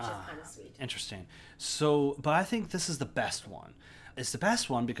though, which is kind of sweet. Interesting. So, but I think this is the best one. It's the best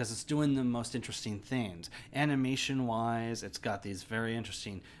one because it's doing the most interesting things. Animation-wise, it's got these very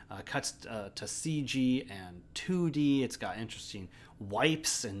interesting cuts to CG and 2D. It's got interesting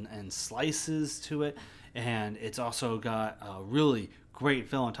wipes and slices to it. And it's also got a really great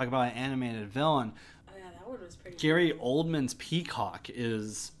villain. Talk about an animated villain. Oh yeah, that one was pretty Gary Oldman's Peacock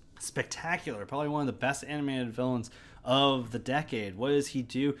is spectacular. Probably one of the best animated villains of the decade. What does he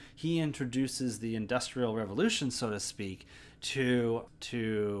do? He introduces the Industrial Revolution, so to speak, to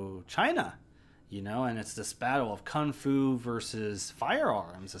China, and it's this battle of kung fu versus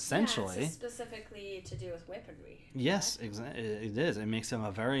firearms, essentially. Yeah, it's specifically to do with weaponry. Yes, it is. It makes him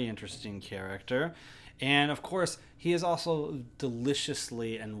a very interesting character. And, of course, he is also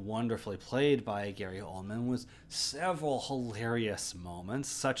deliciously and wonderfully played by Gary Oldman with several hilarious moments,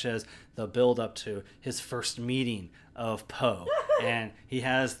 such as the build-up to his first meeting of Poe. And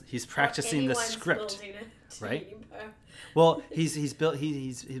he's practicing the script, right? Well, he's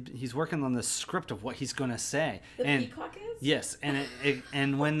working on the script of what he's going to say. The peacock is? Yes,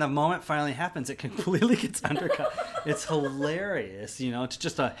 and when the moment finally happens, it completely gets undercut. It's hilarious, It's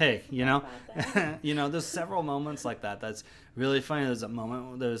just a hey, There's several moments like that. That's really funny.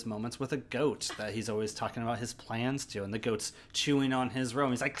 There's moments with a goat that he's always talking about his plans to, and the goat's chewing on his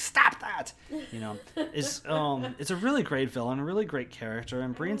robe. He's like, "Stop that!" It's a really great villain, a really great character,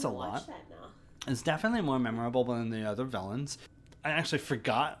 and brings a lot. It's definitely more memorable than the other villains. I actually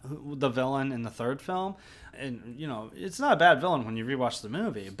forgot the villain in the third film, and it's not a bad villain when you rewatch the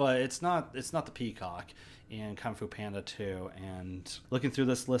movie, but it's not the Peacock in Kung Fu Panda 2. And looking through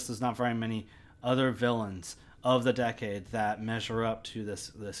this list, there's not very many other villains of the decade that measure up to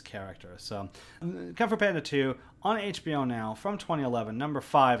this character. So, Kung Fu Panda 2 on HBO Now from 2011, number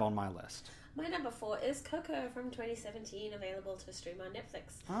 5 on my list. My number 4 is Coco from 2017, available to stream on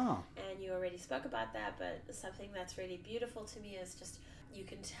Netflix. Oh. And you already spoke about that, but something that's really beautiful to me is just you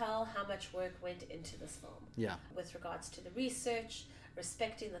can tell how much work went into this film. Yeah. With regards to the research,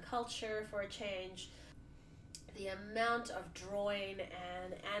 respecting the culture for a change, the amount of drawing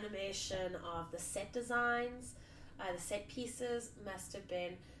and animation of the set designs, the set pieces must have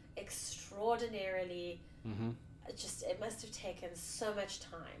been extraordinarily... Mm-hmm. It must have taken so much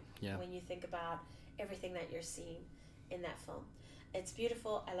time when you think about everything that you're seeing in that film. It's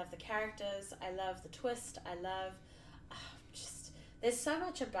beautiful. I love the characters. I love the twist. I love there's so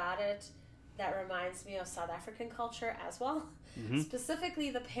much about it that reminds me of South African culture as well, Mm-hmm. specifically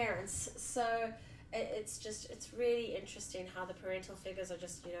the parents. So it's really interesting how the parental figures are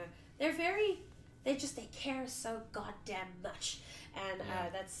just, they care so goddamn much, and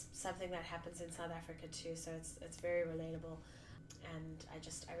that's something that happens in South Africa too. So it's very relatable, and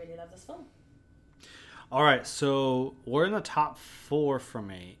I really love this film. All right, so we're in the top 4 for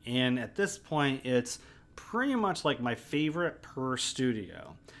me, and at this point, it's pretty much like my favorite per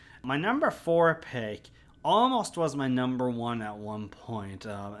studio. My number 4 pick almost was my number 1 at one point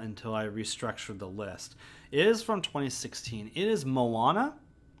until I restructured the list. It is from 2016. It is Moana.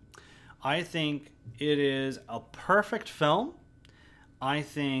 I think it is a perfect film. I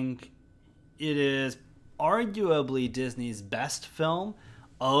think it is arguably Disney's best film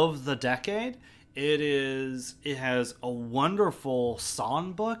of the decade. It has a wonderful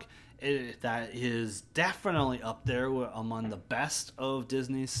songbook that is definitely up there among the best of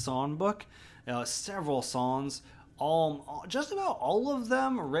Disney's songbook. Several songs, just about all of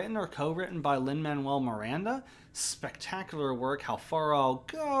them written or co-written by Lin-Manuel Miranda. Spectacular work. How Far I'll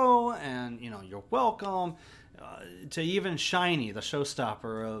Go, and You're Welcome, to even Shiny, the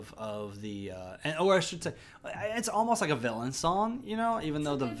showstopper of the or I should say, it's almost like a villain song, even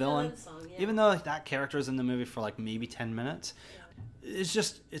though the villain song, yeah. even though that character is in the movie for like maybe 10 minutes. It's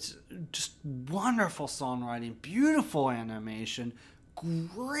just wonderful songwriting, beautiful animation,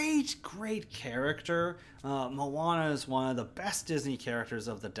 great character. Moana is one of the best Disney characters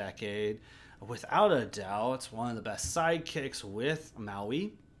of the decade, without a doubt. It's one of the best sidekicks with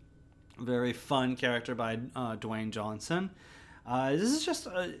Maui. Very fun character by Dwayne Johnson. This is just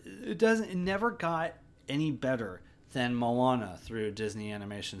it never got any better than Moana through Disney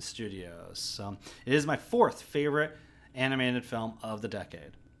Animation Studios. So it is my 4th favorite animated film of the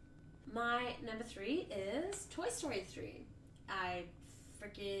decade. My number 3 is Toy Story 3. I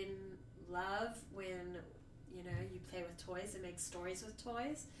freaking love when you play with toys and make stories with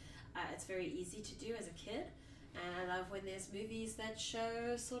toys. It's very easy to do as a kid. And I love when there's movies that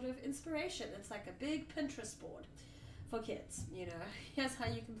show sort of inspiration. It's like a big Pinterest board for kids, Here's how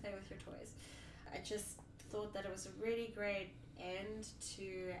you can play with your toys. I just thought that it was a really great end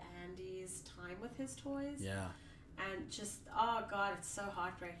to Andy's time with his toys. Yeah. And just, oh God, it's so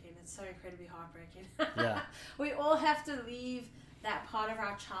heartbreaking. It's so incredibly heartbreaking. Yeah. We all have to leave that part of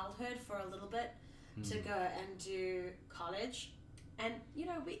our childhood for a little bit to go and do college. And,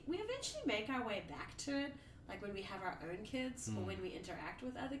 we eventually make our way back to it. Like when we have our own kids or when we interact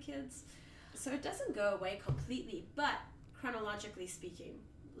with other kids. So it doesn't go away completely, but chronologically speaking,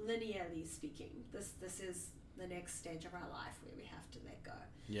 linearly speaking, this is the next stage of our life where we have to let go.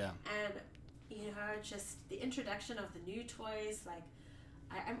 Yeah. And, just the introduction of the new toys, like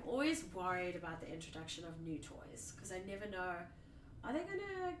I'm always worried about the introduction of new toys because I never know, are they going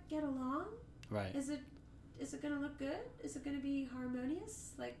to get along? Right. Is it going to look good? Is it going to be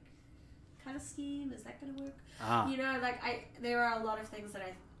harmonious? Like, color scheme, is that going to work? There are a lot of things that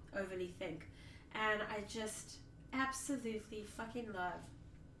I overly think, and I just absolutely fucking love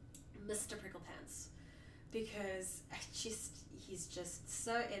Mr. Pricklepants because he's just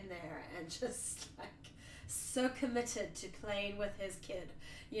so in there and just like so committed to playing with his kid.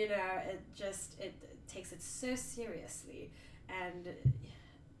 It takes it so seriously, and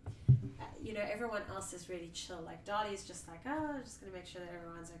everyone else is really chill. Like Dottie's just like, just gonna make sure that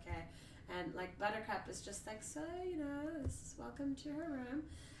everyone's okay. And like Buttercup is just like, so, welcome to her room.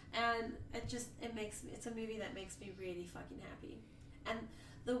 And it's a movie that makes me really fucking happy. And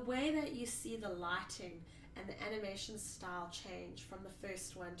the way that you see the lighting and the animation style change from the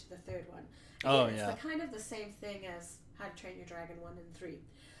first one to the third one. Again, it's kind of the same thing as How to Train Your Dragon 1 and 3.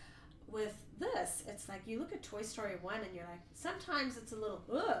 With this, it's like you look at Toy Story 1 and you're like, sometimes it's a little,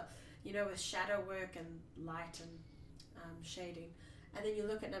 with shadow work and light and shading. And then you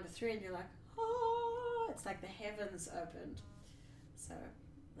look at number 3 and you're like, oh, it's like the heavens opened. So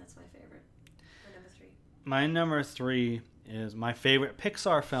that's my favorite. My number 3. My number 3 is my favorite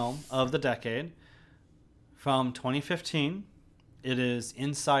Pixar film of the decade from 2015. It is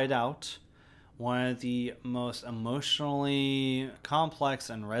Inside Out, one of the most emotionally complex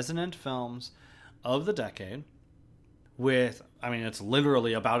and resonant films of the decade. It's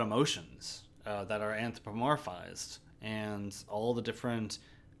literally about emotions that are anthropomorphized, and all the different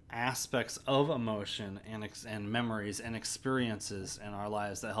aspects of emotion and memories and experiences in our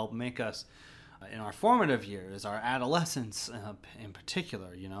lives that help make us in our formative years, our adolescence in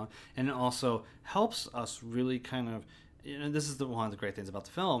particular, and it also helps us really kind of this is one of the great things about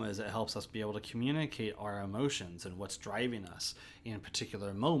the film is it helps us be able to communicate our emotions and what's driving us in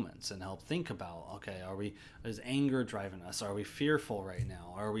particular moments and help think about, okay, is anger driving us? Are we fearful right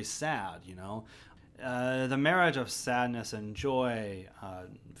now? Are we sad? The marriage of sadness and joy,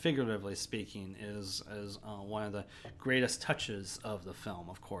 figuratively speaking, is one of the greatest touches of the film,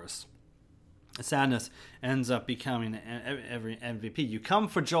 of course. Sadness ends up becoming every MVP. You come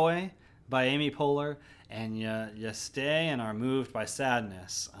for joy by Amy Poehler, and you stay and are moved by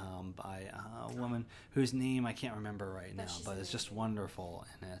sadness by a woman whose name I can't remember right now, but it's just wonderful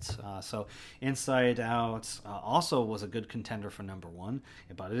in it. So Inside Out also was a good contender for number 1,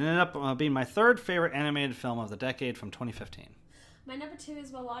 but it ended up being my third favorite animated film of the decade from 2015. My number 2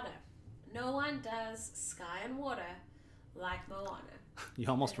 is Moana. No one does sky and water like Moana. You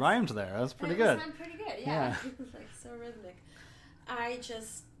almost rhymed there. That's pretty good. I'm pretty good, yeah. Like so rhythmic. I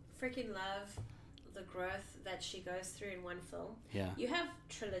just freaking love the growth that she goes through in one film. Yeah. You have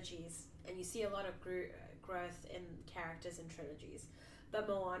trilogies, and you see a lot of growth in characters in trilogies. But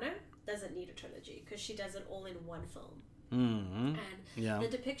Moana doesn't need a trilogy because she does it all in one film. Mm-hmm. And the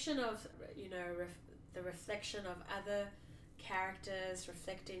depiction of, the reflection of other characters,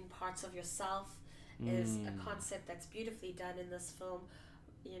 reflecting parts of yourself, is a concept that's beautifully done in this film.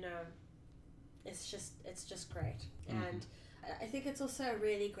 It's just great. And I think it's also a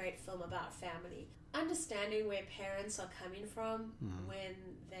really great film about family. Understanding where parents are coming from when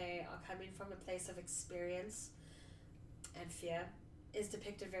they are coming from a place of experience and fear is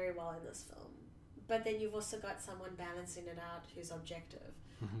depicted very well in this film. But then you've also got someone balancing it out who's objective,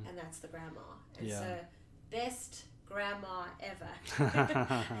 and that's the grandma. And so, best grandma ever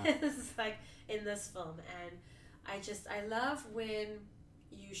is like in this film. And I love when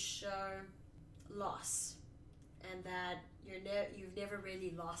you show loss and that you've never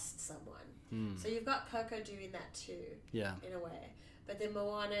really lost someone. So you've got Coco doing that too, in a way. But then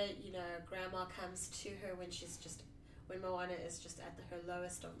Moana, grandma comes to her when Moana is just at her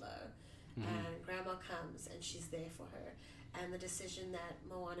lowest of low, and grandma comes and she's there for her. And the decision that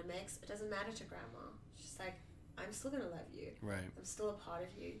Moana makes, it doesn't matter to grandma. She's like, I'm still gonna love you. Right. I'm still a part of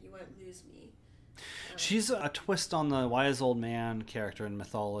you. You won't lose me. She's a twist on the wise old man character in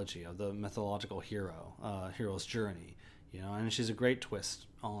mythology, of the mythological hero's journey, and she's a great twist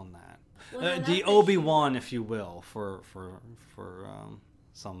on that. Well, the Obi-Wan, if you will, for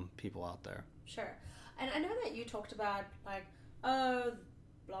some people out there. Sure. And I know that you talked about, blah,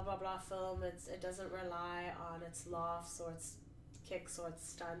 blah, blah film, it doesn't rely on its laughs or its kicks or its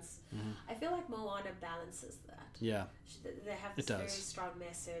stunts. I feel like Moana balances that. Yeah. They have this very strong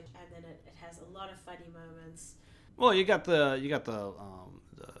message, and then it has a lot of funny moments. Well, you got the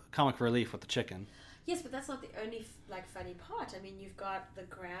comic relief with the chicken. Yes, but that's not the only funny part. I mean, you've got the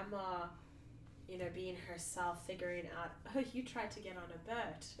grandma, being herself, figuring out, oh, you tried to get on a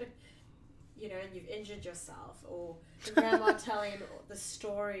boat, and you've injured yourself, or the grandma telling the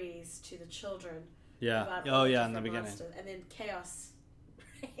stories to the children. Yeah. About in the beginning. Monsters, and then chaos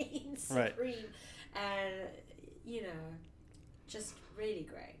reigns supreme, and just really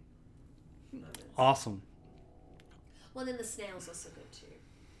great moments. Awesome. Well, then the snail's also good too.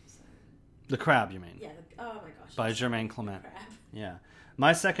 So. The crab, you mean? Yeah. Oh my gosh. By Germaine Clement. Yeah.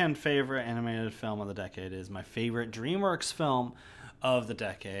 My second favorite animated film of the decade is my favorite DreamWorks film of the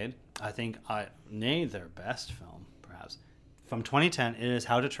decade. I think their best film, perhaps, from 2010. It is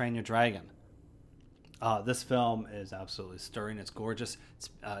How to Train Your Dragon. This film is absolutely stirring. It's gorgeous. It's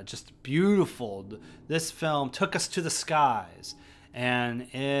just beautiful. This film took us to the skies, and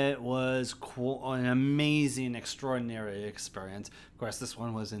it was an amazing, extraordinary experience. Of course, this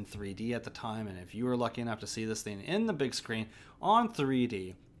one was in 3D at the time, and if you were lucky enough to see this thing in the big screen on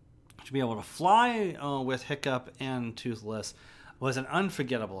 3D, to be able to fly with Hiccup and Toothless was an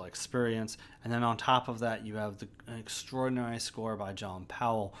unforgettable experience. And then on top of that, you have the extraordinary score by John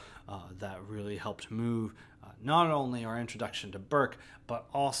Powell that really helped move not only our introduction to Burke, but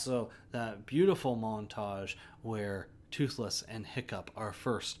also that beautiful montage where Toothless and Hiccup are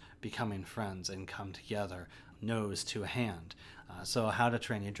first becoming friends and come together nose to hand. So How to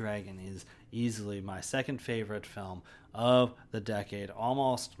Train Your Dragon is easily my second favorite film of the decade,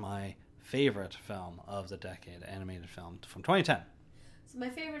 almost my favorite film of the decade, animated film from 2010. So my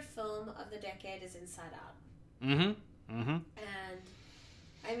favorite film of the decade is Inside Out. And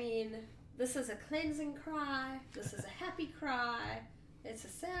I mean, this is a cleansing cry. This is a happy cry. It's a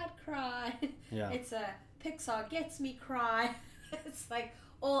sad cry. Yeah. It's a Pixar gets me cry. It's like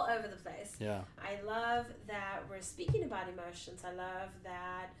all over the place. Yeah. I love that we're speaking about emotions. I love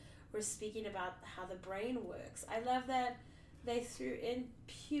that we're speaking about how the brain works. I love that they threw in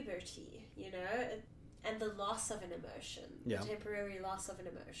puberty, and the loss of an emotion, Yeah. the temporary loss of an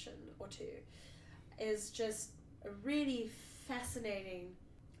emotion or two, is just a really fascinating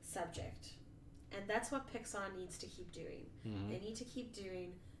subject. And that's what Pixar needs to keep doing. They need to keep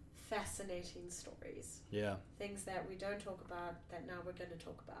doing fascinating stories. Yeah. Things that we don't talk about that now we're going to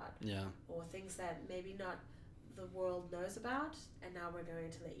talk about. Yeah. Or things that maybe not the world knows about, and now we're going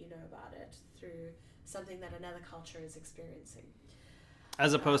to let you know about it through something that another culture is experiencing.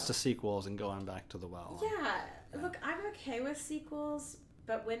 As opposed to sequels and going back to the well. Yeah. Look, I'm okay with sequels,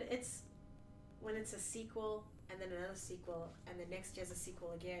 but when it's a sequel and then another sequel and the next year's a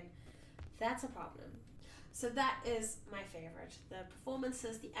sequel again, that's a problem. So that is my favorite. The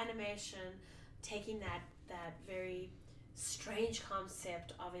performances, the animation, taking that very strange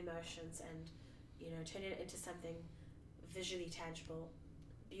concept of emotions and, turning it into something visually tangible,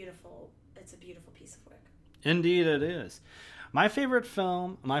 beautiful. It's a beautiful piece of work. Indeed it is. My favorite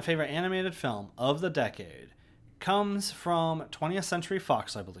animated film of the decade comes from 20th Century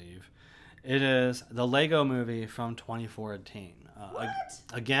Fox, I believe. It is the Lego Movie from 2014. What?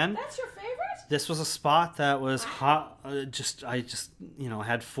 Again, That's your favorite? this was a spot that was hot. I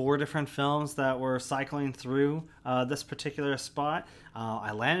had 4 different films that were cycling through this particular spot.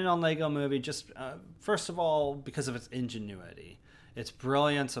 I landed on Lego Movie just first of all because of its ingenuity, its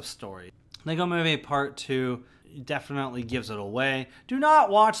brilliance of story. Lego Movie Part 2 definitely gives it away. Do not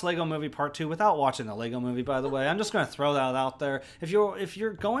watch Lego Movie Part 2 without watching the Lego Movie, by the way. I'm just going to throw that out there. If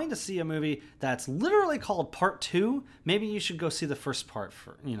you're going to see a movie that's literally called Part 2, maybe you should go see the first part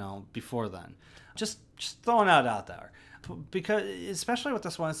before then. Just throwing that out there. Because especially with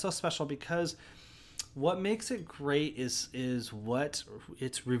this one, it's so special because what makes it great is what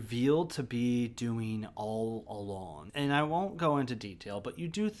it's revealed to be doing all along. And I won't go into detail, but you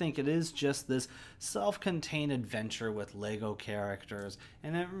do think it is just this self-contained adventure with Lego characters,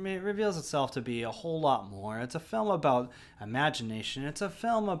 and it reveals itself to be a whole lot more. It's a film about imagination. It's a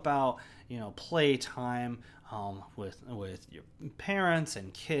film about, playtime with your parents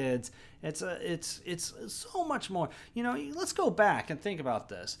and kids. It's so much more. Let's go back and think about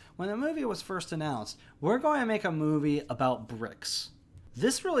this. When the movie was first announced, we're going to make a movie about bricks.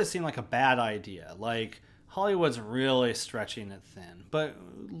 This really seemed like a bad idea. Like, Hollywood's really stretching it thin. But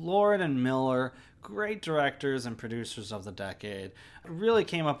Lord and Miller, great directors and producers of the decade, really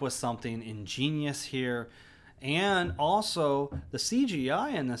came up with something ingenious here. And also, the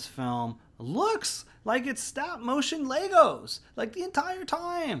CGI in this film looks like it's stop motion Legos, like the entire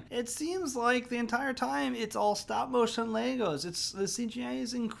time. It seems like the entire time it's all stop motion Legos. The CGI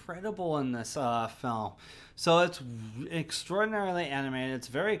is incredible in this film. So it's extraordinarily animated. It's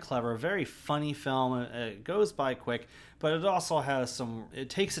very clever, very funny film. It goes by quick, but it also has it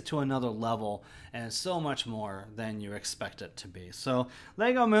takes it to another level and so much more than you expect it to be. So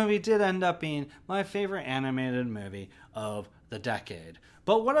Lego Movie did end up being my favorite animated movie of the decade.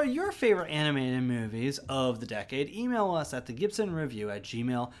 But what are your favorite animated movies of the decade? Email us at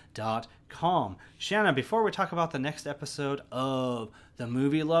thegibsonreview@gmail.com. Shanna, before we talk about the next episode of The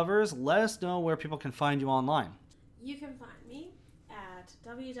Movie Lovers, let us know where people can find you online. You can find me at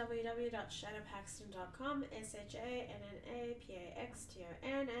www.shannapaxton.com, ShannaPaxton,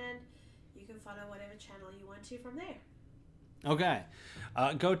 and you can follow whatever channel you want to from there. Okay.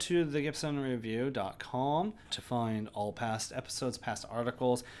 Go to thegibsonreview.com to find all past episodes, past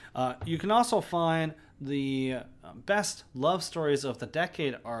articles. You can also find the Best Love Stories of the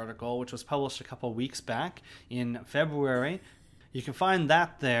Decade article, which was published a couple weeks back in February. You can find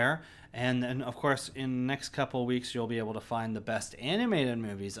that there. And then, of course, in the next couple of weeks, you'll be able to find the Best Animated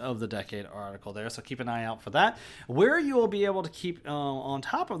Movies of the Decade article there. So keep an eye out for that. Where you will be able to keep on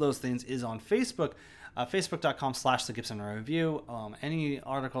top of those things is on Facebook. Facebook.com/The Gibson Review. Any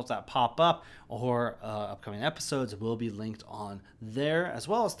articles that pop up or upcoming episodes will be linked on there, as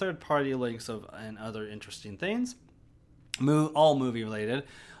well as third-party links and other interesting things, all movie-related.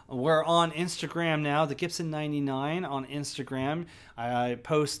 We're on Instagram now, the Gibson99 on Instagram. I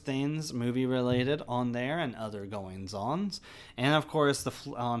post things movie-related on there and other goings-ons. And, of course,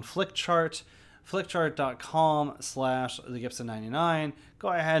 on Flickchart, flickchart.com/The Gibson99. Go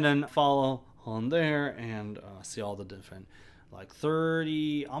ahead and follow on there and see all the different, like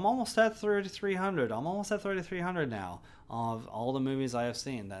 30, I'm almost at 3,300. I'm almost at 3,300 now of all the movies I have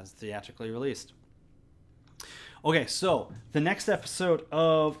seen that's theatrically released. Okay, so the next episode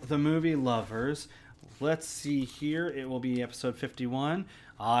of The Movie Lovers, let's see here, it will be episode 51.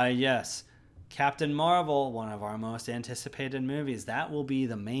 Yes, Captain Marvel, one of our most anticipated movies. That will be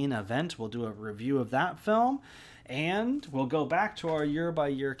the main event. We'll do a review of that film. And we'll go back to our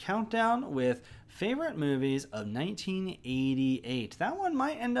year-by-year countdown with favorite movies of 1988. That one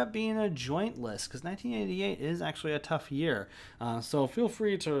might end up being a joint list because 1988 is actually a tough year. So feel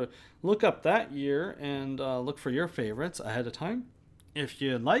free to look up that year and look for your favorites ahead of time. If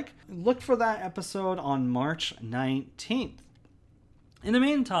you'd like, look for that episode on March 19th. In the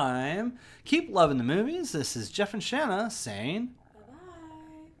meantime, keep loving the movies. This is Jeff and Shanna saying...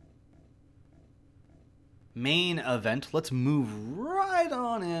 Main event, let's move right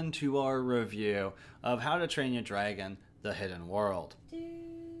on into our review of How to Train Your Dragon, The Hidden World.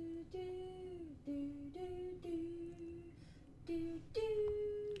 Didn't get it right. I didn't get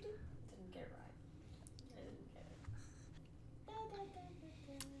it.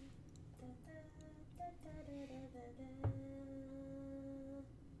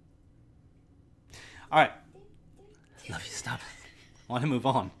 Alright. Love you, stop it. I want to move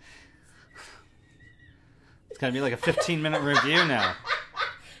on. It's going to be like a 15-minute review now.